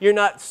 You're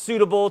not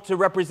suitable to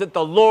represent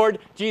the Lord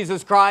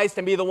Jesus Christ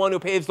and be the one who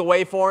paves the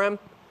way for him.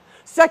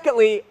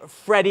 Secondly,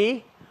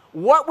 Freddie,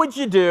 what would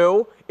you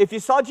do if you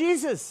saw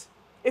Jesus?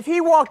 If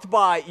he walked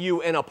by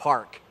you in a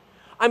park?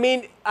 I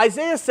mean,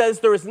 Isaiah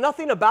says there was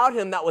nothing about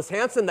him that was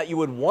handsome that you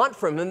would want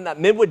from him, that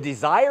men would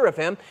desire of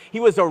him. He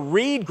was a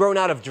reed grown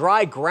out of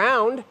dry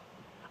ground.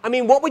 I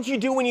mean, what would you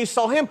do when you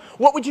saw him?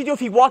 What would you do if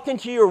he walked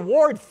into your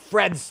ward,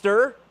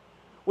 Fredster?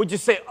 Would you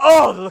say,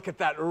 "Oh, look at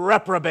that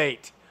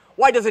reprobate.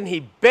 Why doesn't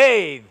he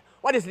bathe?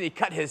 Why doesn't he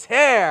cut his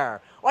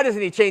hair? Why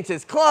doesn't he change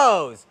his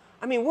clothes?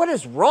 I mean, what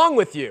is wrong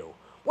with you?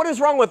 What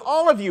is wrong with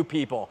all of you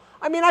people?"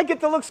 I mean, I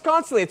get the looks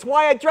constantly. It's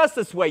why I dress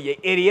this way, you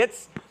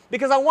idiots.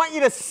 Because I want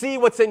you to see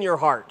what's in your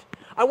heart.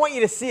 I want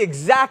you to see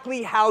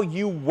exactly how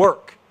you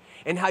work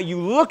and how you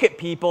look at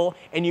people,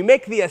 and you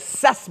make the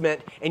assessment,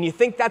 and you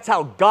think that's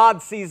how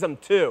God sees them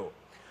too.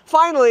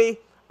 Finally,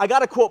 I got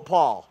to quote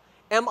Paul.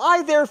 "Am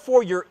I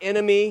therefore your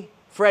enemy,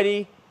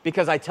 Freddie,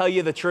 because I tell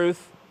you the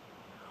truth?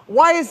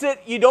 Why is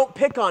it you don't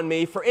pick on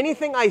me for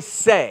anything I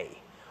say?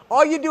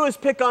 All you do is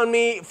pick on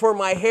me for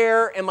my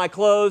hair and my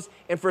clothes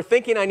and for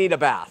thinking I need a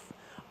bath."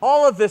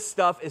 All of this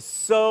stuff is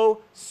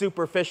so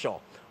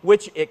superficial,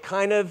 which it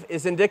kind of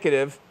is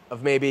indicative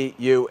of maybe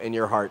you and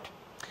your heart.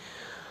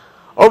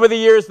 Over the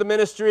years, the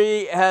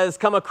ministry has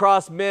come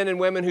across men and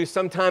women who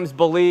sometimes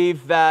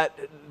believe that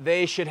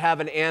they should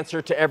have an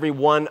answer to every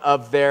one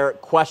of their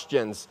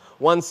questions.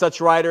 One such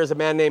writer is a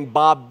man named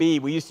Bob B.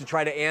 We used to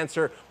try to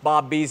answer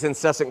Bob B's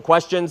incessant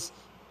questions,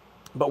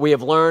 but we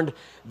have learned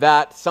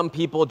that some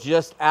people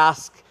just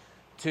ask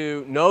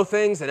to know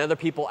things and other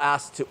people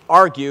ask to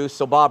argue.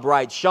 So Bob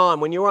writes,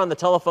 "Sean, when you were on the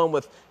telephone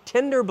with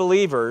tender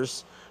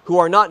believers who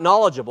are not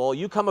knowledgeable.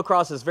 You come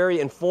across as very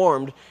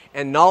informed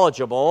and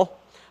knowledgeable.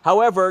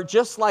 However,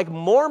 just like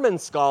Mormon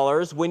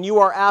scholars, when you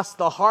are asked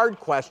the hard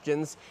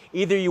questions,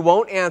 either you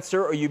won't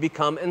answer or you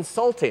become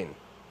insulting.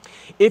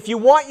 If you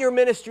want your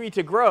ministry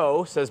to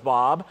grow, says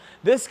Bob,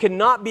 this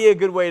cannot be a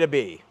good way to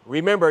be.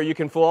 Remember, you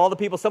can fool all the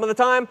people some of the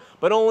time,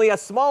 but only a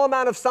small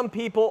amount of some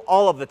people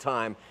all of the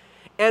time.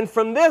 And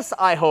from this,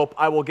 I hope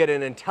I will get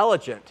an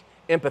intelligent,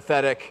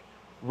 empathetic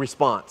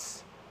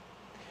response.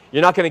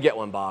 You're not going to get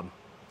one, Bob,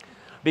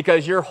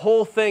 because your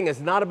whole thing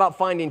is not about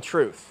finding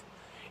truth.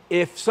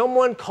 If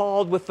someone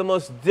called with the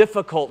most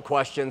difficult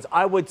questions,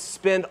 I would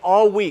spend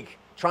all week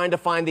trying to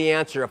find the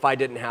answer if I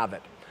didn't have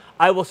it.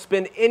 I will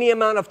spend any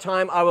amount of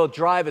time, I will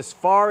drive as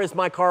far as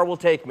my car will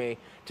take me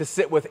to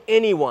sit with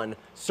anyone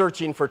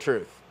searching for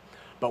truth.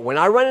 But when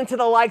I run into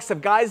the likes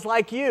of guys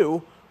like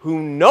you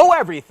who know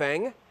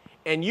everything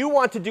and you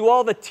want to do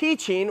all the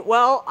teaching,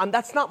 well,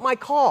 that's not my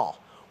call.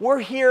 We're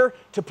here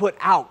to put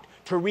out,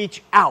 to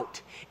reach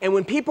out. And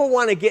when people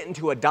want to get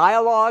into a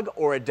dialogue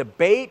or a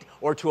debate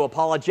or to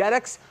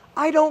apologetics,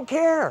 I don't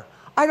care.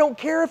 I don't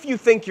care if you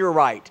think you're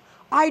right.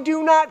 I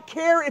do not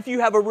care if you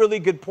have a really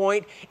good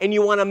point and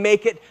you want to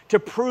make it to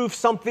prove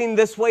something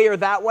this way or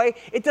that way.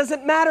 It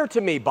doesn't matter to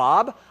me,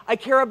 Bob. I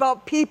care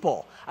about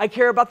people. I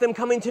care about them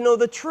coming to know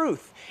the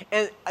truth.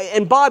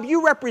 And Bob,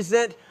 you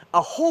represent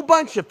a whole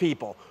bunch of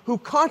people who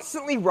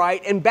constantly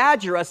write and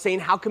badger us saying,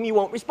 how come you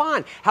won't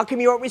respond? How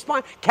come you won't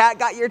respond? Cat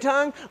got your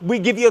tongue? We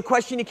give you a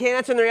question you can't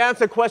answer, and they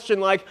answer a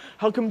question like,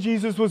 how come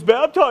Jesus was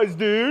baptized,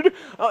 dude?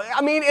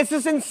 I mean, it's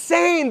just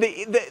insane,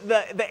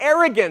 the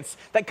arrogance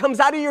that comes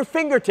out of your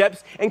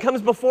fingertips and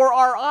comes before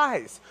our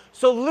eyes.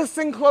 So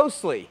listen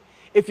closely.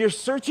 If you're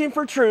searching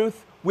for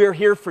truth, we're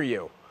here for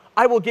you.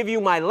 I will give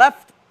you my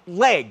left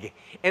leg,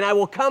 and I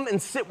will come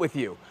and sit with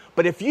you.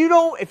 But if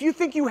you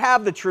think you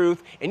have the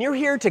truth and you're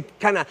here to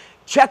kind of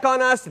check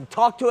on us and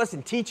talk to us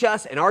and teach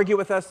us and argue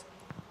with us,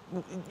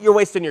 you're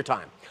wasting your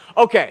time.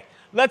 Okay,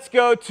 let's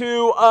go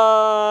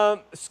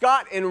to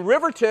Scott in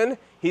Riverton.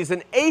 He's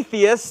an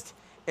atheist,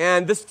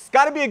 and this has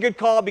got to be a good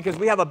call because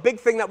we have a big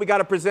thing that we got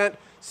to present.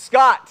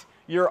 Scott,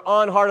 you're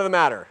on Heart of the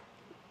Matter.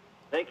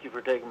 Thank you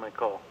for taking my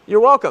call. You're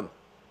welcome.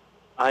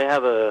 I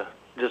have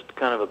just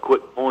kind of a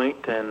quick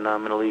point, and I'm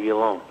going to leave you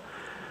alone.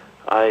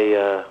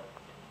 I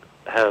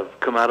have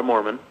come out of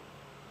Mormon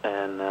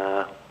and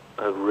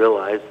have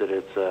realized that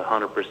it's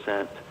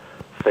 100%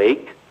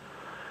 fake,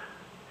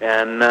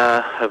 and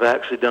have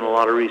actually done a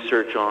lot of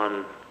research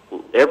on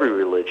every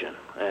religion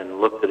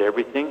and looked at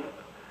everything.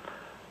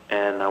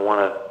 And I want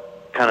to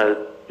kind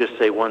of just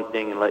say one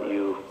thing and let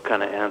you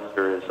kind of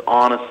answer as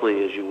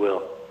honestly as you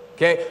will.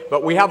 Okay,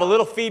 but we have a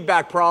little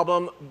feedback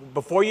problem.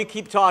 Before you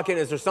keep talking,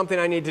 is there something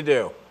I need to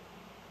do?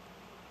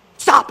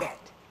 Stop it!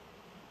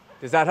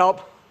 Does that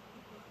help?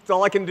 That's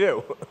all I can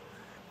do.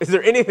 Is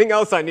there anything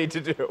else I need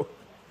to do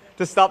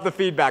to stop the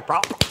feedback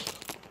problem?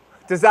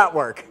 Does that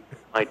work?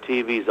 My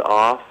TV's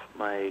off.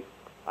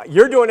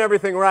 You're doing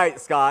everything right,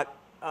 Scott.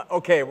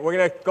 Okay, we're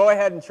going to go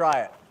ahead and try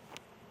it.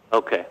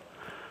 Okay.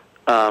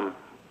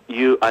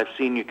 I've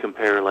seen you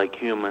compare like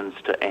humans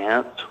to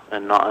ants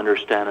and not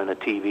understanding a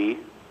TV.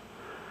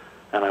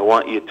 And I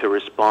want you to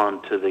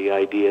respond to the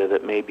idea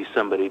that maybe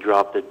somebody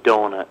dropped a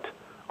donut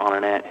on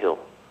an anthill.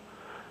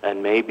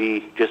 And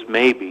maybe, just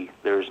maybe,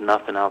 there's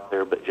nothing out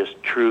there but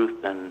just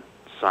truth and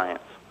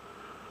science.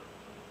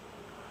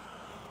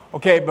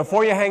 Okay,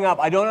 before you hang up,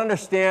 I don't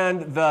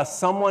understand the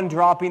someone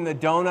dropping the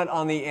donut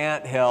on the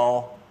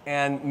anthill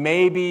and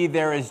maybe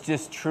there is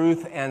just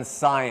truth and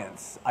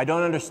science. I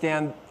don't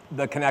understand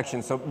the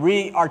connection, so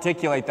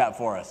re-articulate that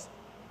for us.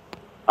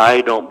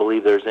 I don't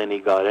believe there's any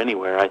God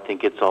anywhere. I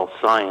think it's all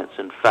science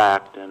and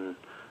fact and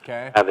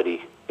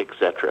gravity,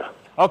 etc.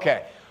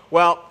 Okay,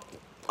 well,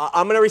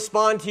 I'm going to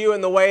respond to you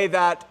in the way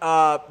that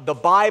the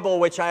Bible,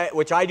 which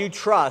I do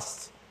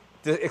trust,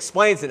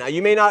 explains it. Now,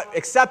 you may not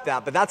accept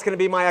that, but that's going to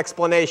be my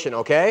explanation,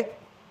 okay?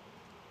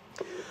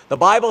 The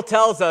Bible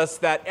tells us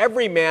that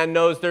every man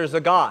knows there's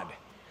a God,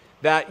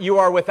 that you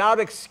are without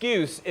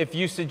excuse if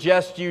you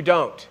suggest you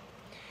don't,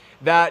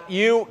 that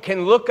you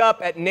can look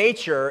up at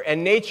nature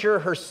and nature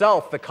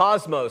herself, the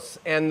cosmos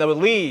and the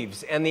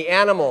leaves and the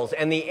animals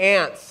and the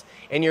ants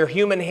and your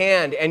human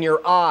hand and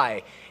your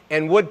eye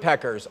and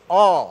woodpeckers,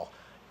 all.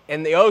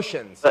 And the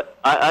oceans. But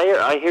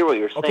I hear what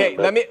you're saying.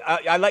 Okay,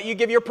 I let you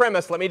give your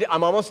premise.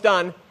 I'm almost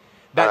done.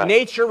 That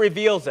nature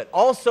reveals it.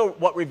 Also,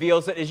 what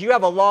reveals it is you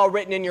have a law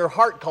written in your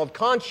heart called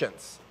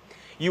conscience.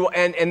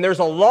 And there's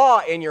a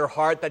law in your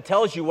heart that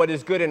tells you what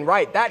is good and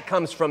right. That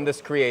comes from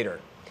this Creator.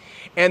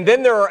 And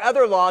then there are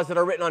other laws that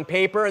are written on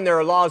paper, and there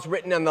are laws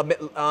written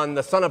on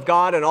the Son of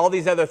God and all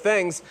these other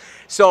things.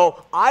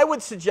 So I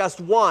would suggest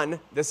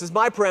this is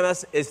my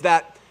premise, is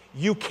that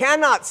you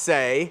cannot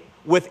say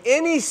with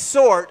any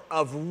sort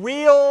of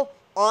real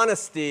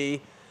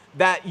honesty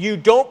that you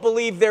don't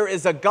believe there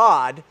is a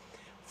God.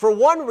 For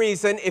one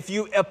reason, if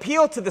you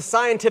appeal to the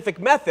scientific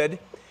method,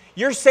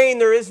 you're saying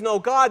there is no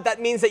God.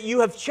 That means that you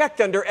have checked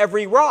under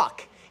every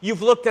rock.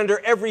 You've looked under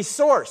every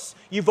source.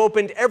 You've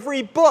opened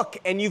every book,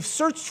 and you've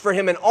searched for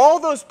him in all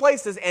those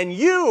places, and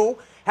you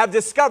have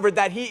discovered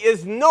that he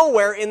is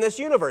nowhere in this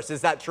universe.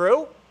 Is that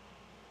true?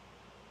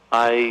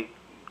 I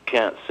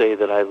can't say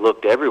that I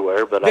looked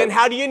everywhere, but Then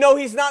how do you know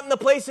he's not in the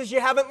places you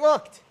haven't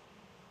looked?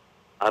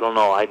 I don't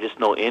know. I just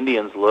know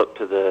Indians looked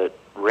to the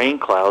rain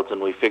clouds,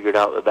 and we figured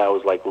out that that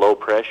was like low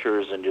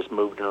pressures and just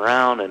moving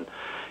around. And,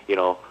 you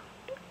know,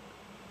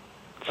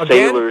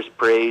 sailors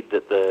prayed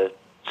that the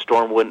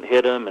storm wouldn't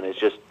hit them. And it's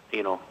just,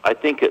 you know, I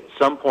think at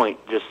some point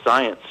just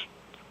science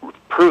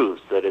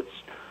proves that it's,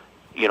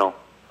 you know,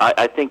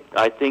 I think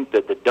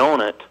that the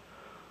donut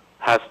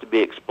has to be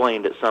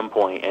explained at some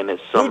point, and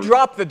it's some. Who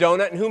dropped the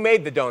donut and who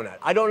made the donut?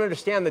 I don't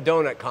understand the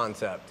donut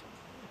concept.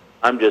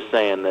 I'm just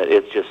saying that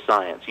it's just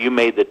science. You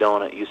made the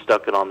donut, you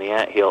stuck it on the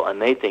anthill,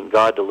 and they think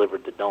God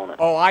delivered the donut.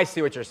 Oh, I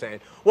see what you're saying.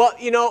 Well,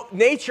 you know,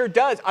 nature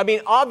does. I mean,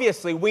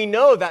 obviously, we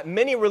know that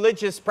many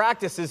religious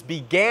practices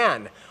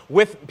began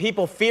with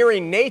people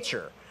fearing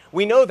nature.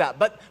 We know that.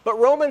 But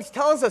Romans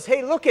tells us, hey,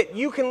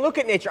 you can look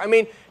at nature. I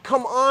mean,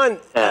 come on,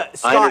 Scott.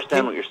 I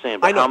understand what you're saying,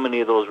 but how many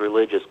of those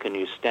religious can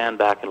you stand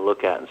back and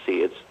look at and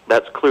see?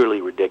 That's clearly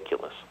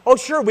ridiculous. Oh,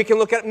 sure, we can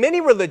look at many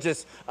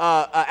religious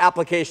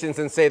applications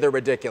and say they're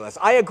ridiculous.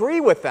 I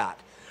agree with that.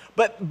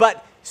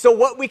 But so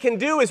what we can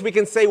do is we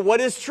can say,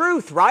 what is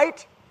truth,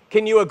 right?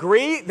 Can you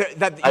agree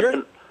that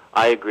you're...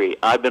 I agree.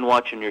 I've been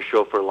watching your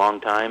show for a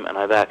long time, and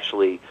I've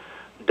actually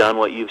done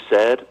what you've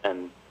said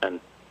and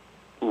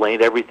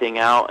laid everything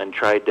out and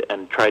tried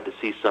to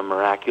see some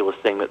miraculous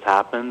thing that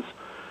happens.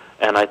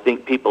 And I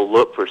think people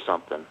look for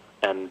something.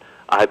 And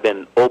I've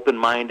been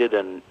open-minded,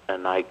 and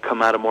I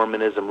come out of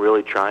Mormonism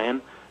really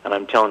trying. And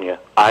I'm telling you,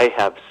 I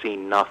have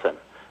seen nothing.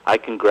 I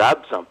can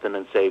grab something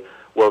and say,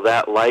 well,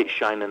 that light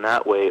shining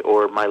that way,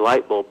 or my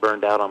light bulb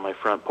burned out on my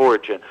front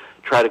porch, and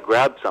try to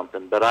grab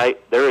something. But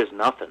there is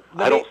nothing.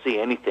 I don't see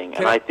anything.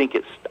 And I think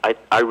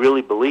I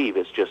really believe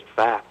it's just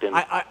fact. And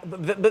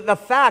the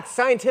fact,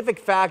 scientific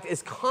fact,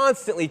 is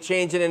constantly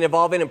changing and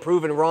evolving and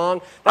proven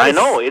wrong. I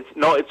know. It's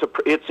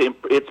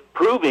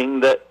proving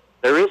that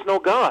there is no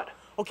God.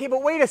 Okay,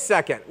 but wait a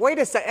second.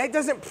 It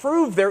doesn't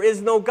prove there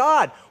is no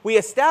God. We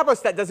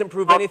established that doesn't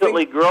prove anything. It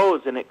constantly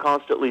grows, and it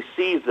constantly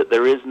sees that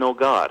there is no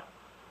God.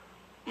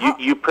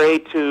 You pray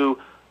to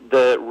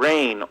the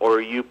rain,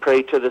 or you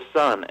pray to the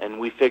sun, and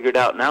we figured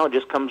out now it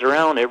just comes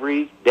around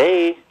every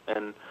day,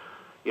 and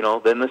you know,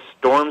 then the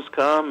storms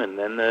come, and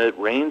then the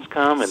rains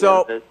come, and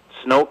then the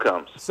snow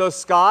comes. So,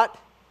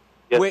 Scott,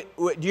 yes.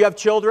 Do you have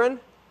children?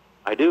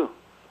 I do.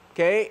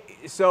 Okay,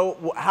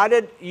 so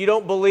you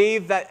don't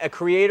believe that a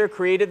creator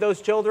created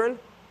those children?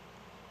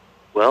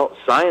 Well,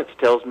 science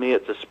tells me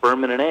it's a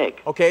sperm and an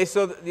egg. Okay,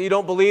 so you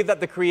don't believe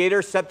that the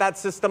creator set that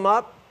system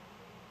up?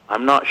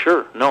 I'm not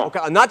sure, no.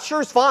 Okay, not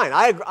sure is fine.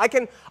 I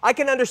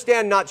can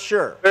understand not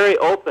sure. Very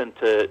open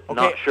to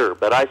not sure,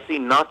 but I see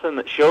nothing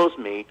that shows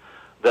me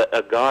that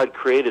a God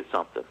created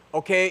something.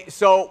 Okay,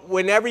 so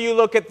whenever you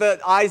look at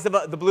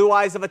the blue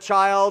eyes of a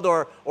child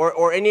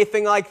or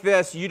anything like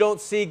this, you don't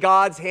see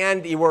God's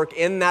handiwork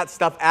in that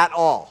stuff at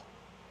all.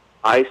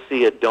 I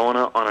see a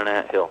donut on an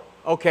anthill.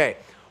 Okay,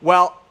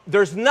 well,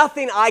 there's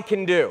nothing I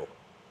can do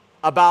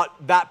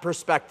about that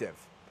perspective,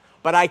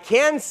 but I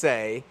can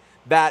say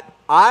that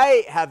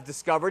I have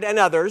discovered, and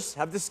others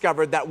have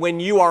discovered, that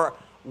when you are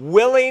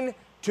willing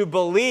to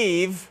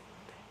believe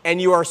and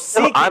you are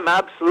seeking... No, I'm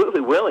absolutely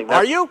willing.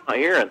 Are you?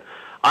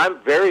 I'm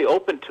very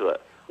open to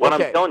it. What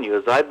I'm telling you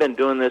is I've been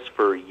doing this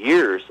for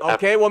years.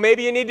 Okay, well,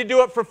 maybe you need to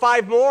do it for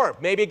 5 more.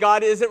 Maybe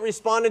God isn't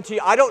responding to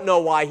you. I don't know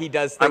why he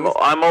does things.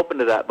 I'm open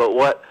to that, but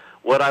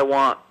what I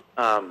want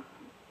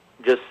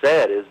just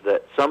said is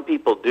that some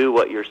people do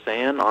what you're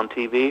saying on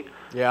TV.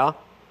 Yeah.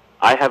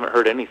 I haven't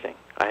heard anything.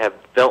 I have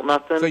felt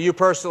nothing. So you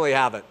personally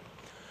haven't.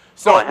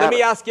 So let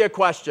me ask you a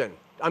question.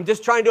 I'm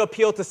just trying to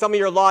appeal to some of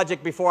your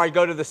logic before I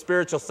go to the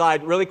spiritual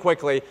side really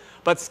quickly.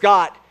 But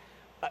Scott,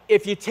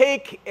 if you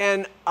take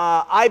an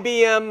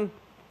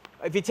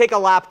if you take a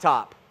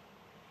laptop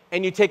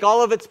and you take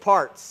all of its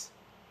parts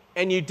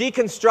and you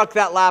deconstruct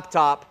that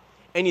laptop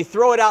and you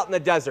throw it out in the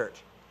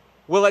desert,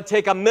 will it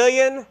take 1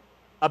 million,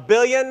 1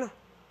 billion,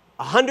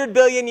 100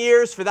 billion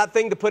years for that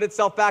thing to put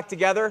itself back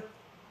together?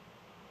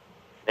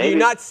 Maybe. Do you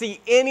not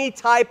see any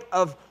type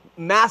of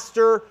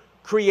master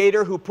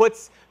creator who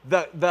puts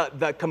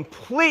the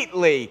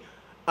completely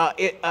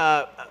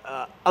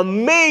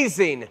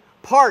amazing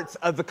parts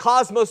of the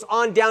cosmos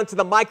on down to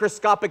the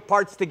microscopic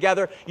parts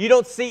together? You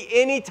don't see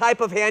any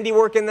type of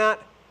handiwork in that?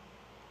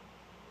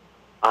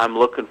 I'm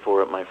looking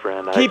for it, my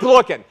friend. Keep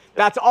looking.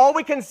 That's all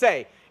we can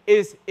say,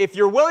 is if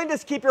you're willing to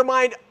keep your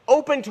mind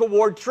open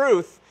toward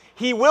truth,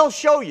 he will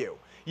show you.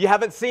 You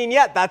haven't seen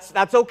yet.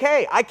 That's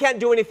okay. I can't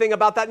do anything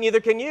about that, neither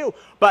can you.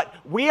 But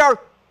we are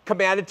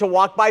commanded to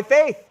walk by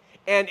faith.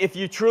 And if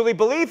you truly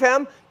believe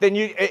him, then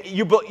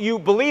you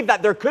believe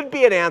that there could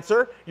be an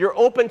answer. You're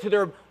open to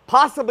there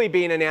possibly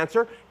being an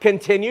answer.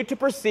 Continue to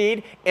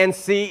proceed and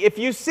see if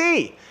you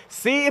see.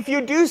 See if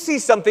you do see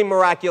something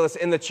miraculous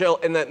in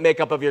the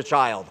makeup of your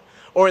child,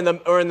 or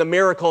in the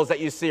miracles that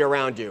you see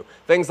around you.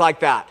 Things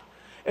like that.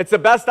 It's the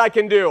best I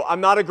can do. I'm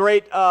not a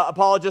great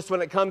apologist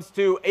when it comes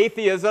to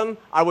atheism.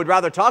 I would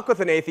rather talk with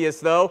an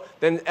atheist, though,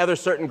 than other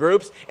certain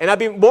groups. And I'd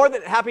be more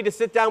than happy to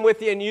sit down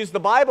with you and use the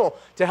Bible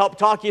to help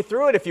talk you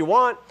through it if you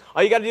want.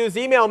 All you got to do is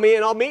email me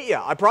and I'll meet you.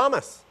 I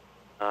promise.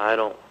 I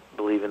don't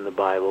believe in the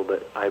Bible,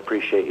 but I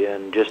appreciate you,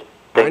 and just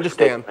thanks for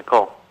taking my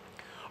call.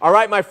 All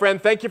right, my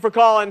friend. Thank you for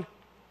calling.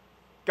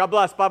 God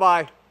bless.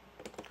 Bye-bye.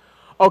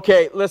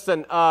 Okay,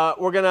 listen, I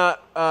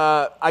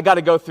got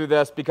to go through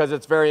this because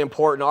it's very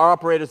important. Our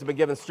operators have been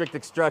given strict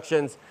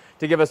instructions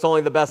to give us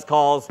only the best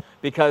calls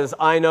because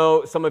I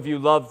know some of you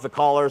love the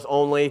callers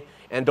only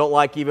and don't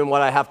like even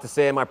what I have to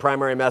say in my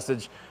primary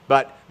message,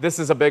 but this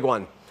is a big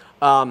one.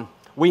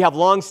 We have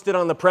long stood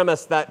on the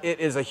premise that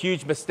it is a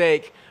huge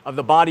mistake of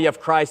the body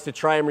of Christ to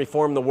try and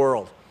reform the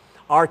world.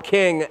 Our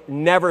King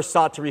never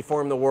sought to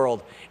reform the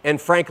world, and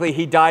frankly,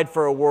 he died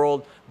for a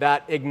world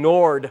that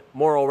ignored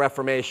moral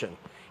reformation.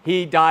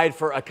 He died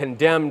for a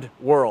condemned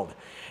world.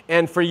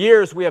 And for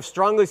years, we have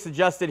strongly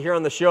suggested here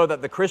on the show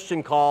that the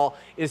Christian call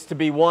is to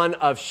be one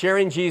of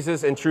sharing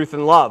Jesus in truth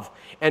and love,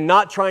 and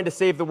not trying to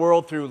save the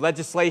world through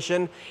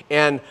legislation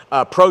and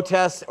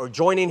protests or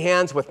joining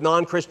hands with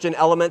non-Christian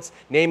elements,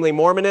 namely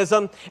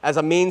Mormonism, as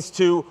a means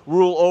to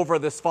rule over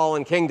this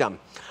fallen kingdom,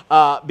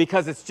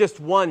 because it's just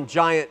one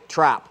giant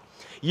trap.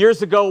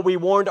 Years ago, we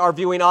warned our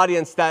viewing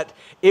audience that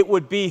it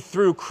would be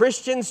through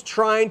Christians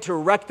trying to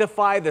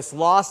rectify this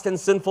lost and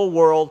sinful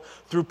world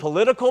through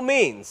political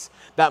means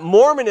that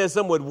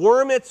Mormonism would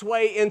worm its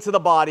way into the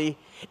body,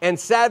 and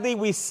sadly,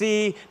 we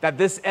see that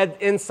this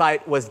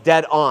insight was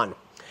dead on.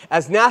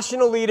 As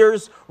national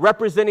leaders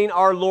representing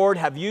our Lord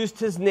have used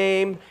his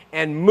name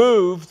and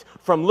moved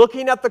from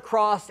looking at the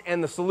cross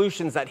and the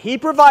solutions that he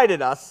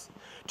provided us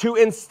to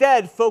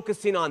instead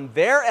focusing on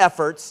their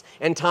efforts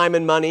and time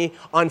and money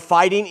on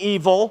fighting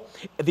evil,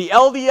 the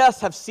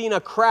LDS have seen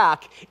a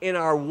crack in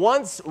our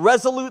once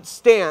resolute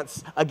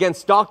stance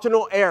against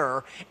doctrinal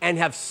error and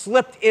have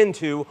slipped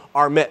into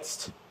our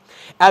midst.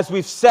 As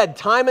we've said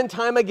time and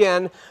time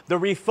again, the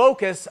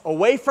refocus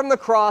away from the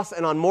cross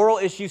and on moral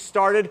issues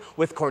started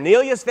with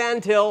Cornelius Van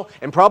Til,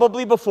 and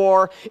probably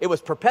before. It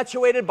was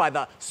perpetuated by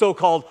the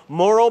so-called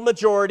moral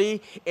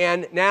majority,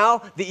 and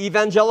now the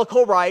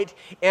evangelical right,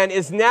 and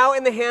is now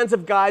in the hands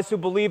of guys who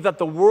believe that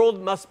the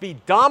world must be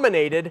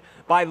dominated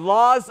by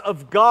laws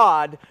of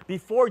God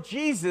before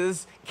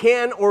Jesus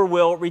can or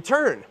will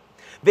return.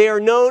 They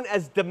are known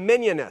as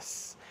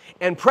dominionists.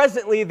 And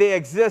presently they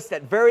exist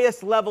at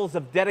various levels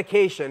of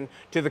dedication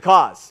to the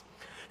cause.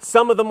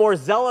 Some of the more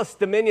zealous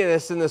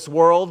dominionists in this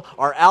world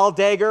are Al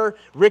Dager,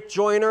 Rick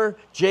Joyner,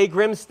 Jay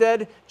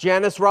Grimstead,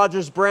 Janice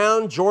Rogers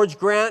Brown, George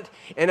Grant,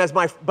 and as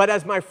my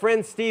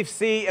friend Steve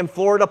C. in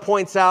Florida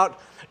points out,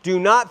 do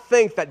not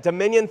think that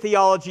dominion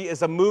theology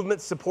is a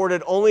movement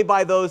supported only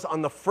by those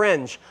on the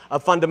fringe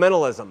of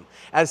fundamentalism,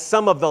 as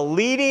some of the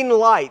leading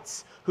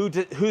lights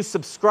who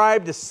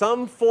subscribe to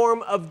some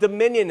form of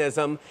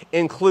dominionism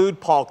include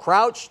Paul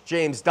Crouch,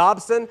 James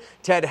Dobson,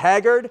 Ted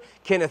Haggard,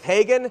 Kenneth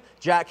Hagin,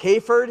 Jack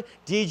Hayford,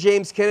 D.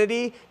 James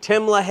Kennedy,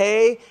 Tim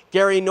LaHaye,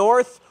 Gary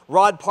North,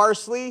 Rod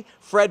Parsley,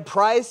 Fred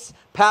Price,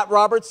 Pat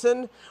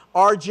Robertson,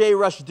 R.J.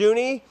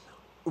 Rushdoony,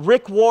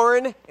 Rick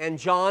Warren, and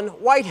John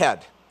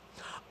Whitehead.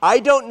 I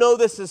don't know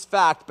this as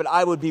fact, but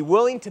I would be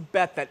willing to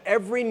bet that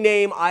every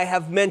name I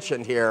have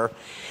mentioned here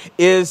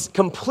is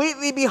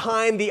completely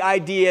behind the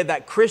idea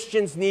that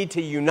Christians need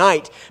to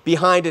unite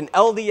behind an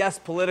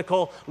LDS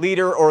political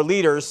leader or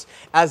leaders,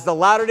 as the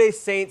Latter-day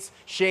Saints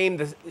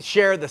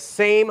share the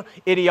same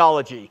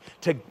ideology,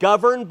 to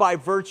govern by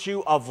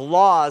virtue of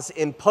laws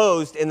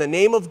imposed in the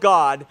name of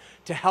God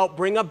to help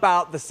bring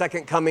about the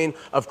second coming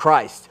of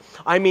Christ.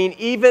 I mean,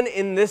 even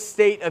in this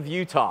state of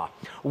Utah,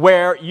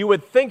 where you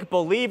would think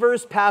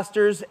believers,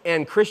 pastors,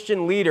 and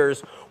Christian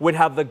leaders would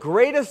have the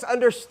greatest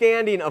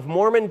understanding of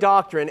Mormon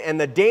doctrine and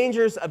the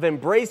dangers of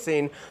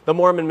embracing the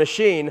Mormon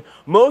machine,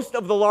 most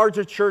of the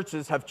larger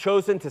churches have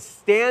chosen to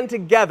stand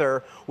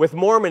together with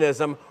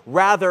Mormonism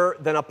rather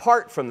than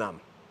apart from them.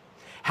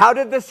 How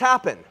did this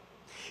happen?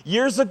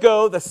 Years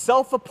ago, the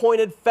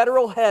self-appointed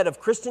federal head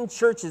of Christian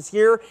churches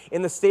here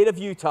in the state of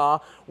Utah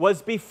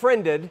was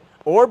befriended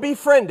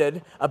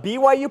a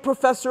BYU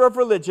professor of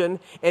religion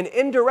and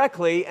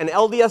indirectly an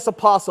LDS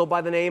apostle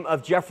by the name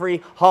of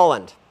Jeffrey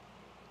Holland.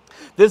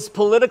 This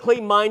politically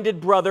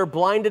minded brother,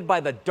 blinded by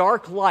the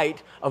dark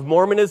light of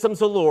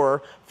Mormonism's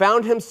allure,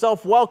 found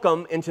himself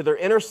welcome into their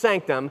inner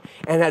sanctum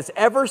and has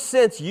ever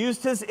since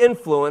used his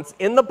influence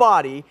in the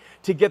body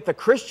to get the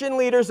Christian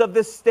leaders of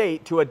this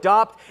state to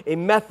adopt a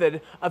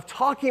method of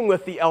talking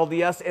with the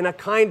LDS in a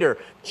kinder,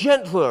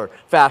 gentler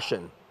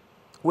fashion,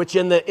 which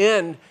in the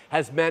end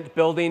has meant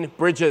building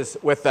bridges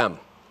with them.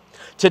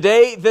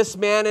 Today, this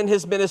man and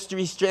his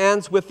ministry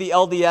stands with the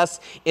LDS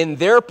in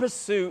their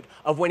pursuit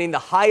of winning the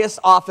highest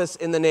office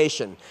in the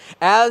nation,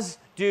 as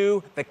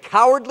do the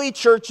cowardly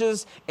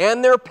churches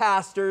and their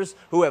pastors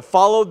who have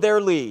followed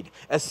their lead,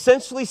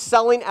 essentially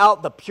selling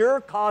out the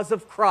pure cause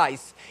of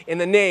Christ in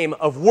the name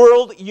of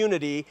world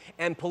unity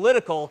and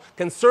political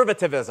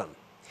conservatism.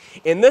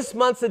 In this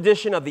month's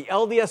edition of the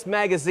LDS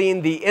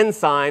magazine, The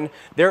Ensign,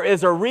 there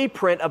is a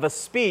reprint of a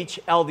speech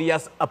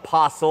LDS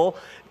apostle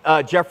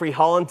Jeffrey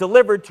Holland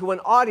delivered to an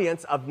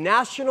audience of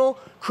national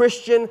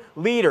Christian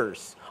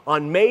leaders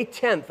on May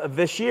 10th of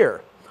this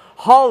year.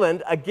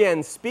 Holland,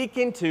 again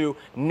speaking to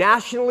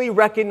nationally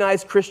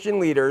recognized Christian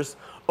leaders,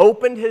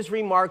 opened his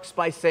remarks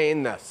by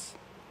saying this: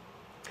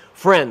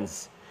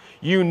 "Friends,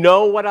 you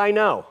know what I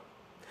know,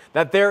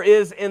 that there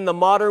is in the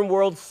modern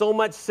world so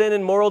much sin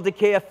and moral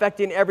decay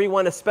affecting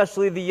everyone,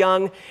 especially the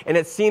young, and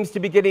it seems to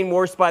be getting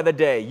worse by the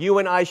day. You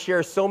and I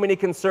share so many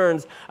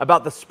concerns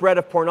about the spread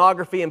of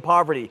pornography and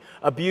poverty,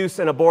 abuse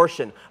and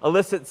abortion,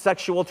 illicit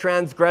sexual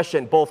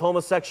transgression, both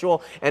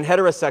homosexual and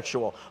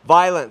heterosexual,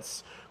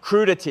 violence,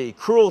 crudity,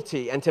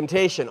 cruelty, and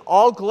temptation,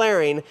 all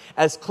glaring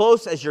as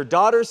close as your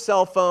daughter's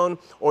cell phone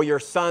or your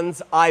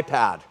son's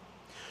iPad.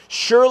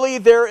 Surely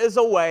there is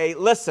a way,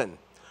 listen,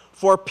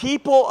 for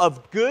people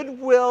of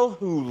goodwill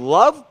who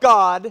love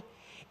God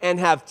and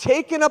have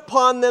taken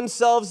upon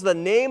themselves the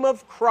name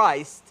of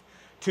Christ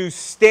to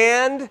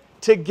stand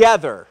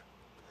together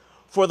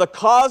for the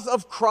cause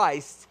of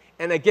Christ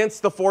and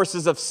against the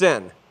forces of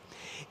sin.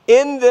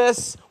 In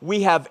this,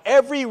 we have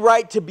every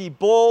right to be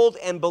bold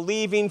and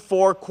believing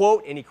for,"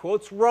 quote, and he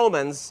quotes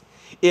Romans,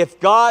 "if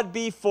God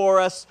be for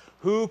us,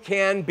 who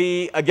can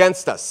be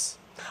against us?"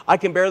 I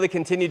can barely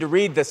continue to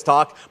read this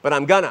talk, but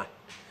I'm gonna.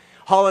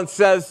 Holland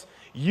says,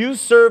 "You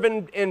serve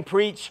and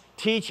preach,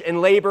 teach,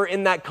 and labor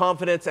in that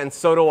confidence, and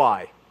so do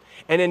I.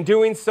 And in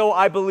doing so,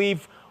 I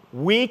believe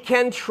we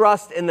can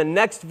trust in the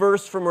next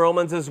verse from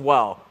Romans as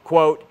well.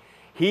 Quote,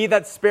 he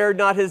that spared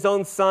not his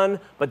own son,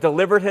 but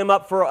delivered him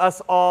up for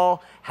us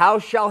all, how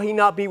shall he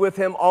not be with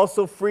him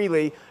also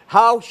freely?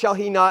 How shall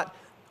he not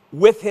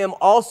with him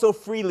also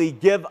freely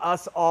give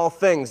us all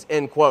things?"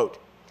 End quote.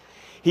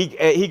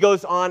 He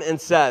goes on and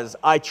says,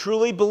 "I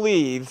truly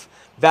believe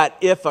that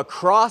if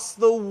across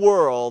the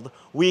world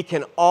we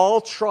can all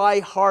try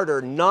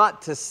harder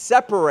not to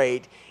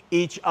separate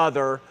each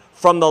other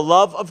from the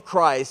love of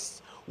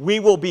Christ, we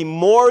will be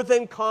more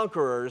than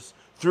conquerors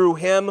through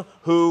him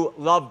who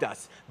loved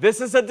us." This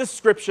is a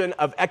description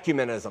of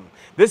ecumenism.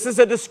 This is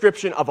a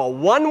description of a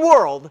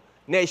one-world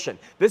nation.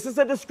 This is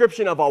a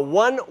description of a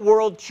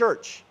one-world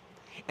church.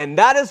 And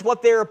that is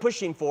what they are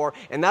pushing for,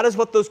 and that is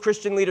what those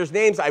Christian leaders'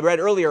 names I read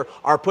earlier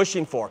are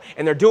pushing for.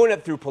 And they're doing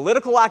it through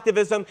political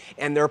activism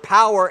and their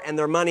power and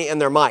their money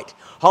and their might.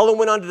 Holland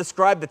went on to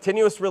describe the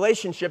tenuous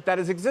relationship that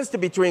has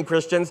existed between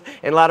Christians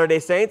and Latter-day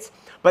Saints,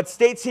 but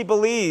states he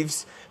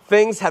believes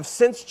things have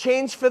since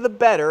changed for the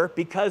better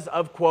because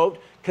of, quote,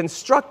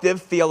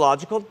 constructive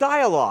theological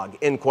dialogue,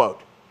 end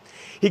quote.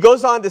 He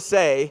goes on to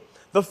say,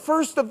 the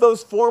first of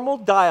those formal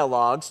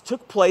dialogues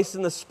took place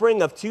in the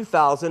spring of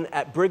 2000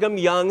 at Brigham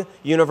Young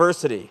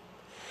University.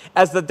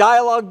 As the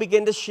dialogue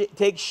began to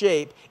take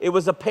shape, it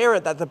was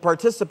apparent that the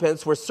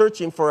participants were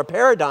searching for a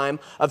paradigm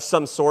of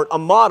some sort, a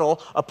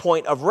model, a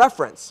point of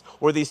reference.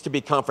 Were these to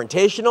be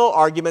confrontational,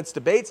 arguments,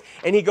 debates?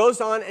 And he goes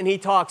on and he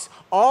talks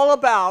all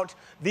about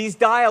these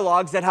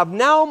dialogues that have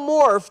now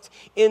morphed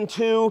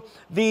into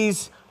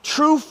these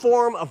true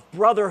form of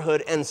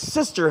brotherhood and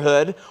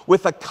sisterhood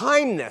with a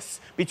kindness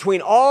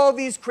between all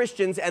these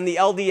Christians and the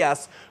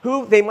LDS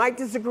who they might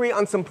disagree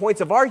on some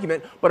points of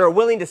argument but are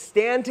willing to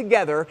stand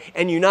together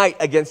and unite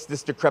against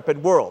this decrepit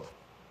world.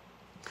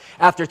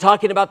 After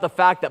talking about the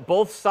fact that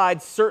both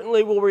sides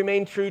certainly will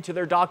remain true to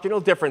their doctrinal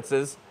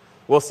differences,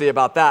 we'll see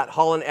about that,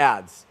 Holland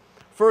adds,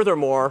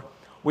 furthermore,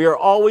 we are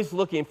always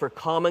looking for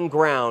common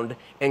ground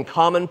and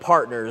common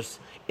partners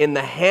in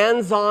the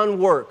hands-on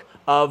work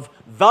of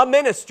the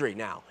ministry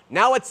now.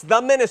 Now it's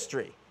the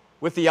ministry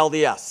with the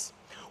LDS.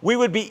 We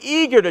would be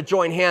eager to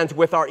join hands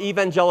with our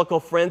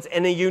evangelical friends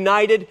in a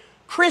united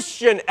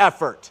Christian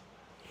effort.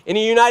 In a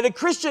united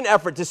Christian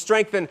effort to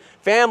strengthen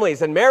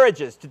families and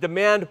marriages, to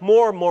demand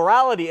more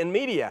morality in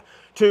media,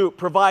 to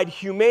provide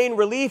humane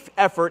relief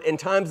effort in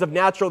times of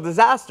natural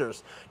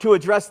disasters, to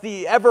address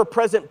the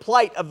ever-present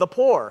plight of the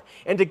poor,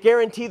 and to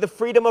guarantee the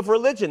freedom of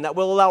religion that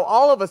will allow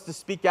all of us to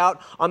speak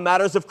out on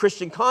matters of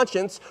Christian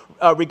conscience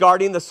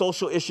regarding the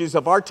social issues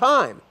of our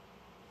time.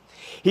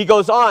 He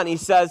goes on, he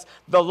says,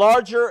 the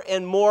larger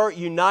and more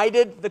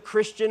united the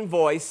Christian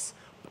voice,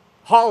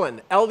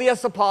 Holland,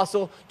 LDS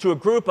apostle, to a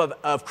group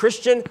of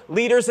Christian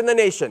leaders in the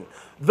nation.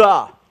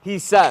 He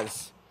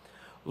says,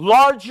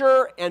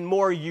 larger and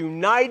more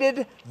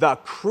united the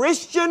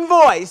Christian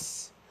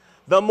voice,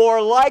 the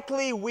more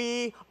likely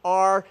we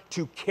are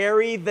to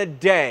carry the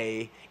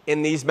day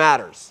in these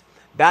matters.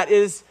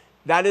 There's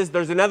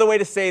another way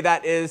to say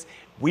that is,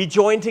 we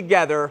join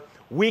together,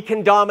 we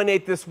can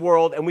dominate this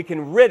world, and we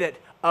can rid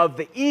it of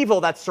the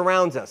evil that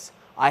surrounds us.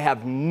 I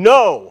have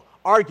no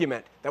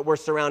argument that we're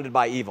surrounded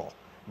by evil.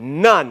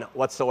 None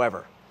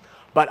whatsoever.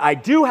 But I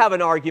do have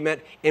an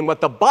argument in what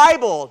the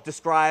Bible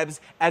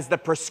describes as the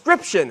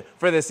prescription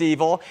for this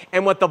evil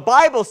and what the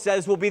Bible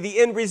says will be the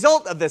end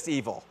result of this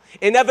evil.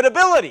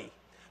 Inevitability.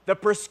 The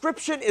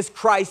prescription is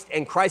Christ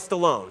and Christ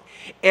alone.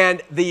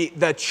 And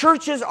the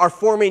churches are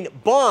forming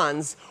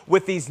bonds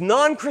with these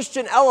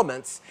non-Christian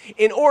elements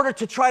in order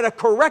to try to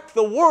correct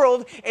the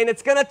world, and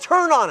it's going to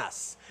turn on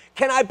us.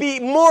 Can I be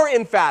more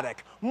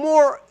emphatic,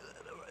 more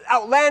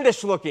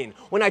outlandish looking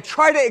when I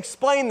try to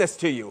explain this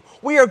to you?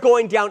 We are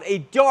going down a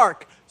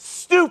dark,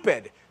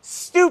 stupid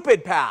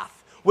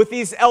path with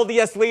these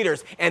LDS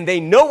leaders, and they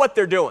know what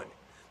they're doing.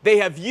 They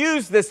have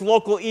used this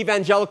local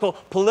evangelical,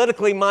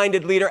 politically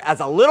minded leader as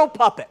a little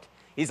puppet.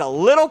 He's a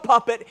little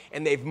puppet,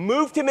 and they've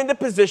moved him into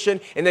position,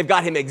 and they've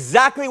got him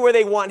exactly where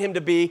they want him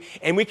to be,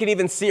 and we can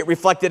even see it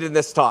reflected in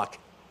this talk.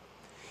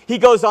 He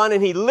goes on,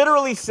 and he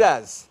literally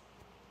says,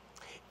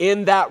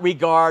 in that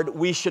regard,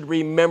 we should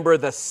remember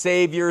the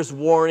Savior's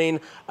warning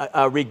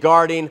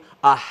regarding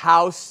a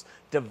house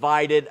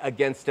divided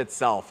against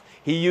itself.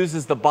 He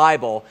uses the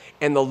Bible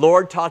and the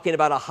Lord talking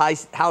about a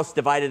house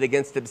divided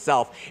against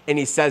himself. And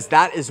he says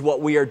that is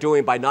what we are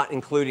doing by not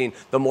including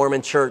the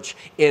Mormon church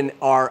in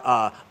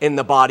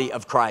the body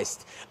of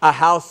Christ. A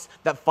house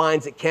that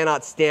finds it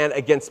cannot stand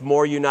against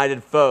more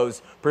united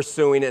foes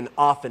pursuing an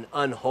often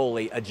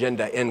unholy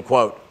agenda, end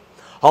quote.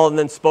 Holland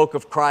then spoke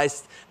of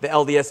Christ, the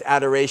LDS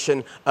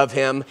adoration of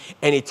him,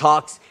 and he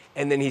talks,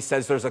 and then he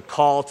says there's a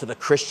call to the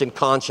Christian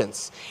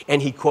conscience.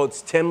 And he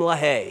quotes Tim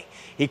LaHaye.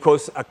 He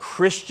quotes a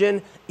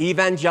Christian,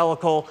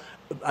 evangelical,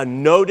 a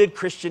noted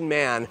Christian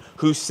man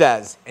who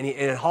says, and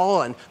in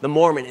Holland, the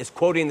Mormon is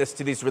quoting this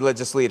to these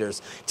religious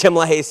leaders. Tim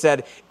LaHaye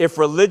said, if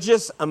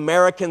religious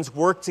Americans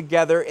work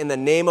together in the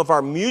name of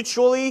our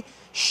mutually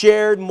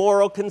shared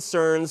moral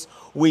concerns,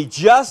 we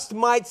just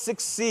might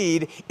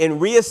succeed in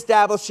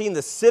reestablishing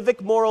the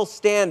civic moral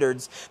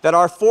standards that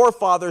our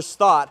forefathers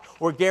thought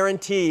were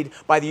guaranteed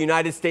by the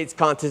United States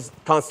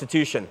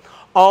Constitution.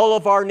 All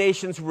of our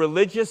nation's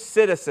religious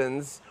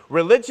citizens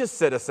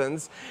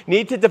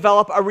need to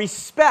develop a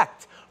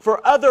respect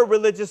for other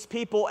religious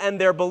people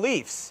and their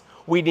beliefs.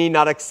 We need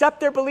not accept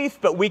their beliefs,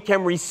 but we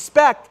can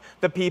respect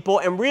the people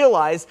and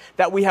realize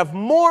that we have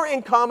more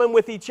in common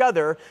with each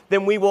other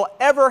than we will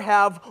ever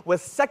have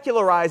with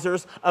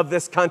secularizers of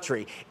this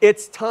country.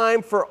 It's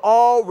time for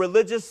all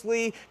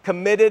religiously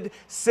committed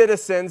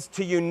citizens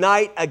to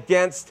unite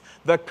against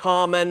the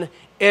common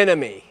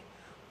enemy.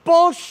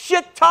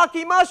 Bullshit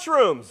talkie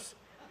mushrooms.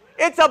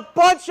 It's a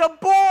bunch of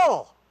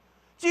bull.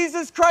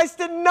 Jesus Christ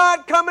did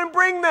not come and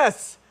bring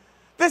this.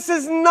 This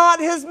is not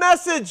his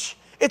message.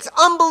 It's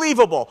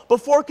unbelievable.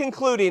 Before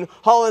concluding,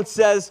 Holland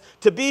says,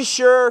 to be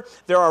sure,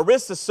 there are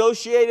risks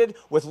associated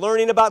with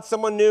learning about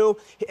someone new.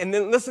 And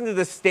then listen to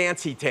the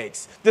stance he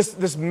takes.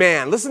 This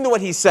man, listen to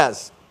what he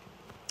says.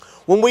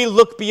 When we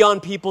look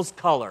beyond people's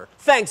color,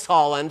 thanks,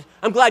 Holland.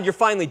 I'm glad you're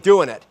finally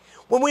doing it.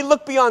 When we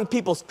look beyond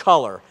people's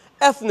color,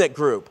 ethnic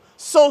group,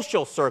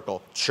 social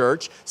circle,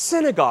 church,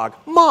 synagogue,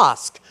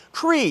 mosque,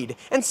 creed,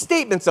 and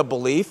statements of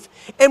belief,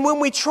 and when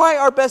we try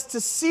our best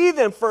to see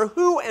them for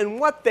who and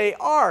what they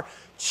are,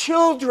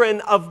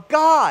 children of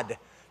God.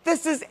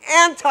 This is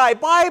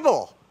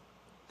anti-Bible.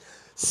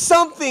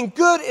 Something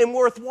good and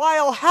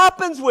worthwhile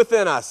happens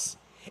within us,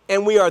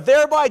 and we are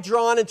thereby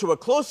drawn into a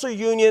closer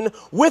union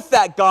with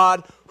that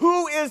God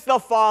who is the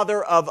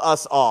Father of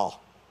us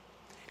all.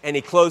 And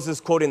he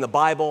closes quoting the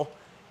Bible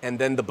and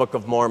then the Book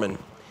of Mormon.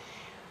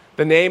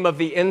 The name of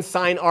the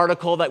Ensign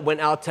article that went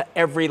out to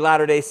every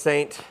Latter-day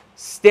Saint,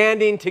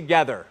 Standing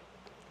Together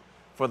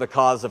for the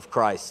Cause of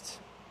Christ.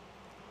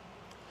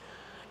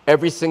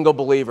 Every single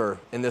believer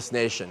in this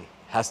nation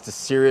has to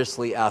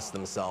seriously ask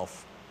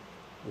themselves,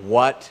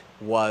 what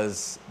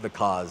was the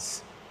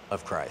cause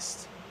of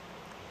Christ?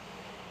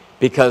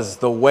 Because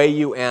the way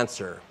you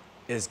answer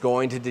is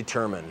going to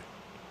determine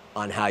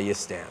on how you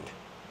stand.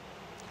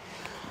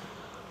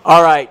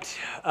 All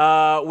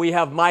right, we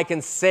have Mike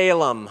in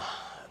Salem.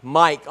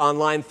 Mike on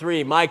line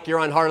 3. Mike, you're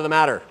on Heart of the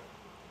Matter.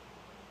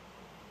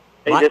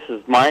 Hey, this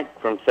is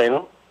Mike from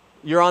Salem.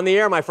 You're on the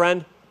air, my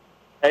friend.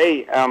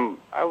 Hey,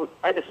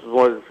 I just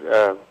was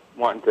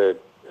wanting to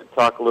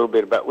talk a little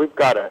bit about. We've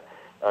got a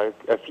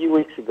few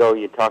weeks ago.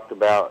 You talked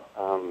about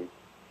all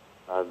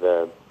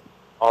the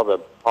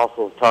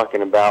apostles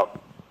talking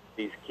about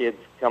these kids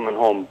coming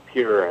home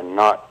pure and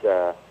not,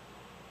 it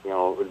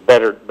was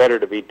better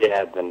to be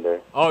dead than to.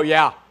 Oh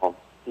yeah.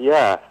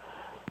 Yeah.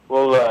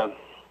 Well,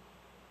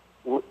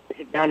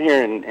 down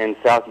here in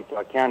South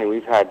Utah County,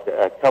 we've had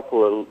a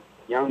couple of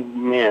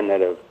young men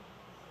that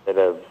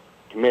have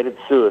committed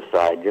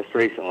suicide just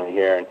recently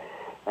here,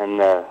 and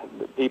the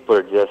people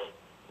are just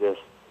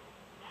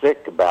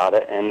sick about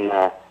it,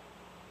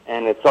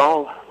 and it's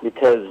all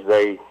because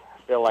they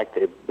feel like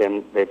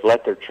they've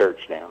let their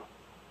church down,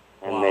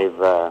 and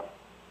wow.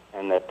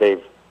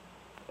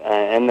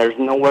 and there's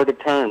nowhere to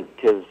turn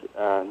because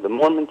the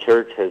Mormon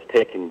Church has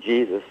taken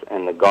Jesus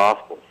and the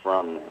gospel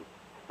from them,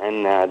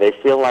 and they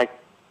feel like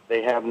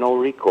they have no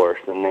recourse,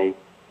 and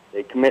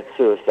they commit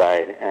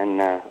suicide,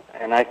 and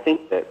I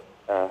think that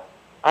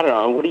I don't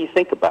know. What do you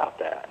think about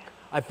that?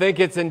 I think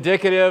it's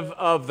indicative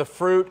of the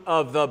fruit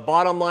of the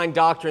bottom line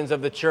doctrines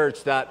of the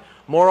church, that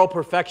moral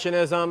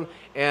perfectionism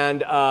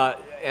and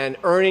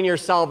earning your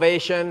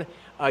salvation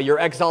your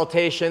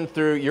exaltation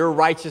through your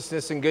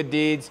righteousness and good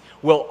deeds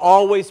will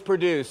always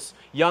produce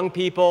young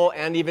people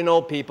and even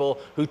old people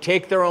who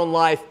take their own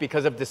life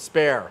because of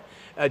despair.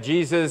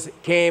 Jesus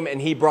came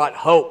and he brought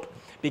hope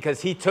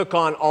because he took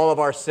on all of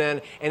our sin,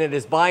 and it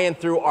is by and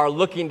through our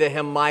looking to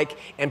him, Mike,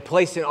 and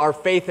placing our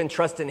faith and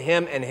trust in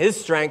him and his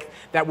strength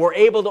that we're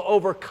able to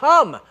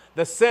overcome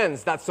the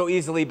sins that so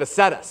easily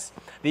beset us.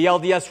 The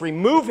LDS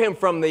remove him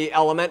from the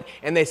element,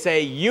 and they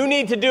say, you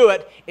need to do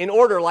it in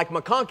order, like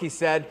McConkie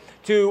said,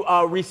 to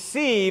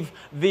receive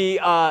the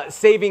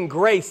saving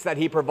grace that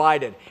he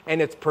provided. And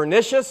it's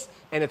pernicious,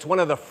 and it's one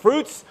of the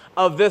fruits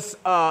of this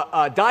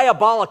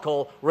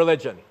diabolical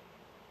religion.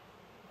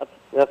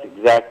 That's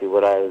exactly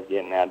what I was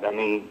getting at. I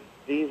mean,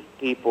 these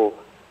people,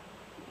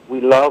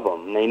 we love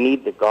them. They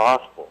need the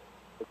gospel.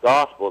 The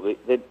gospel.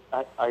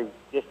 I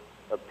just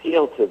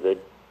appeal to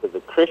the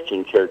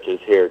Christian churches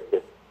here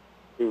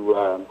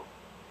to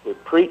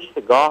preach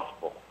the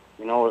gospel.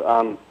 You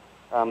know,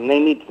 they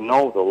need to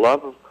know the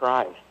love of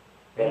Christ.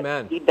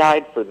 Amen. He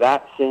died for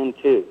that sin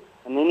too,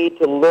 and they need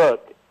to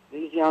look.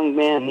 These young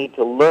men need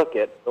to look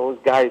at those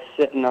guys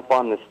sitting up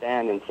on the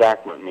stand in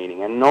sacrament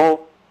meeting and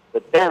know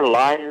that they're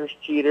liars,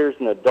 cheaters,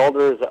 and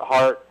adulterers at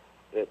heart,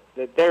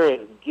 that they're as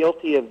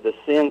guilty of the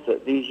sins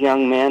that these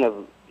young men have,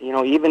 you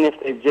know, even if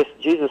they've just,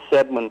 Jesus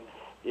said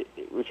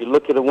if you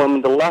look at a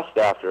woman to lust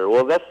after her,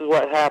 well, this is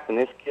what happened.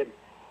 This kid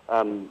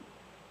went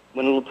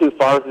a little too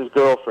far with his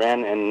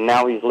girlfriend, and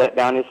now he's let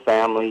down his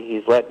family,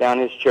 he's let down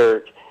his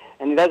church,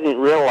 and he doesn't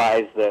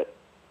realize that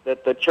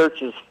the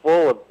church is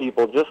full of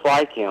people just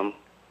like him,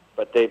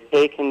 but they've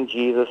taken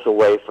Jesus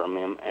away from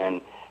him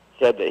and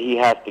said that he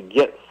has to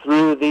get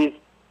through these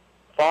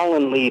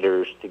fallen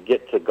leaders to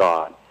get to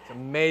God. It's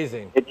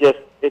amazing. It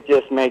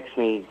just makes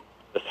me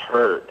just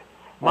hurt.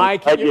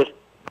 Mike, I just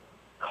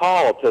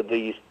call to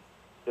these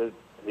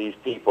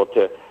people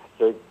to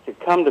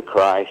come to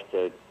Christ.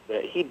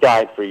 That He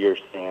died for your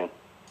sin.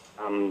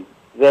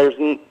 There's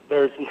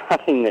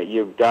nothing that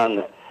you've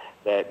done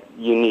that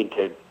you need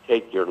to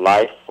take your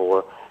life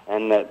for,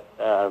 and that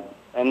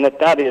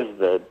is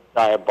the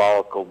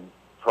diabolical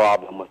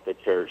problem with the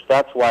church.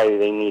 That's why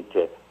they need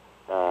to.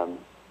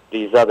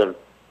 These other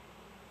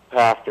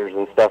pastors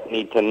and stuff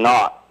need to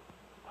not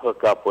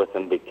hook up with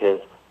them,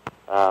 because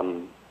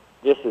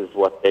this is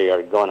what they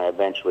are going to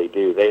eventually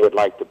do. They would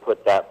like to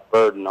put that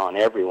burden on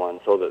everyone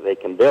so that they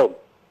can build.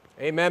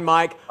 Amen,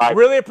 Mike. I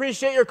really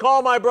appreciate your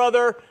call, my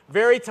brother.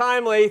 Very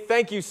timely.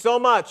 Thank you so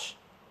much.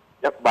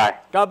 Yep, bye.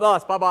 God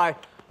bless. Bye-bye.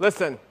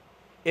 Listen,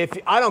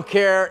 I don't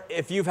care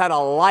if you've had a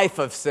life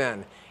of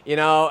sin. You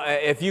know,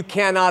 if you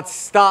cannot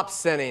stop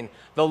sinning,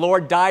 the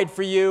Lord died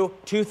for you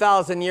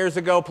 2,000 years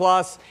ago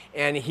plus,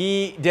 and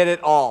He did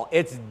it all.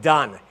 It's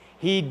done.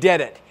 He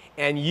did it.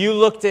 And you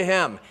look to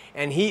Him,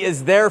 and He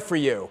is there for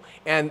you.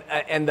 And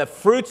the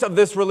fruits of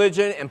this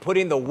religion and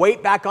putting the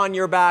weight back on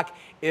your back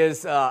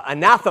is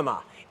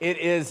anathema. It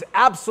is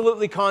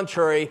absolutely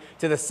contrary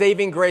to the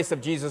saving grace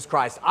of Jesus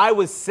Christ. I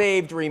was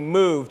saved,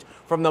 removed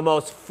from the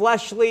most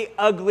fleshly,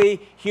 ugly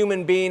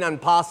human being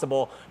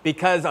impossible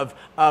because of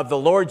the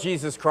Lord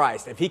Jesus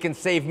Christ. If He can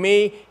save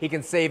me, He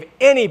can save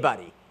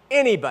anybody.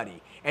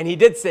 And He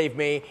did save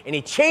me, and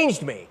He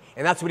changed me,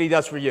 and that's what He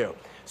does for you.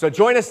 So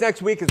join us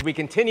next week as we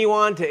continue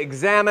on to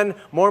examine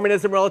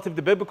Mormonism relative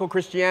to biblical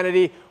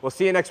Christianity. We'll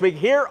see you next week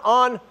here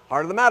on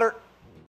Heart of the Matter.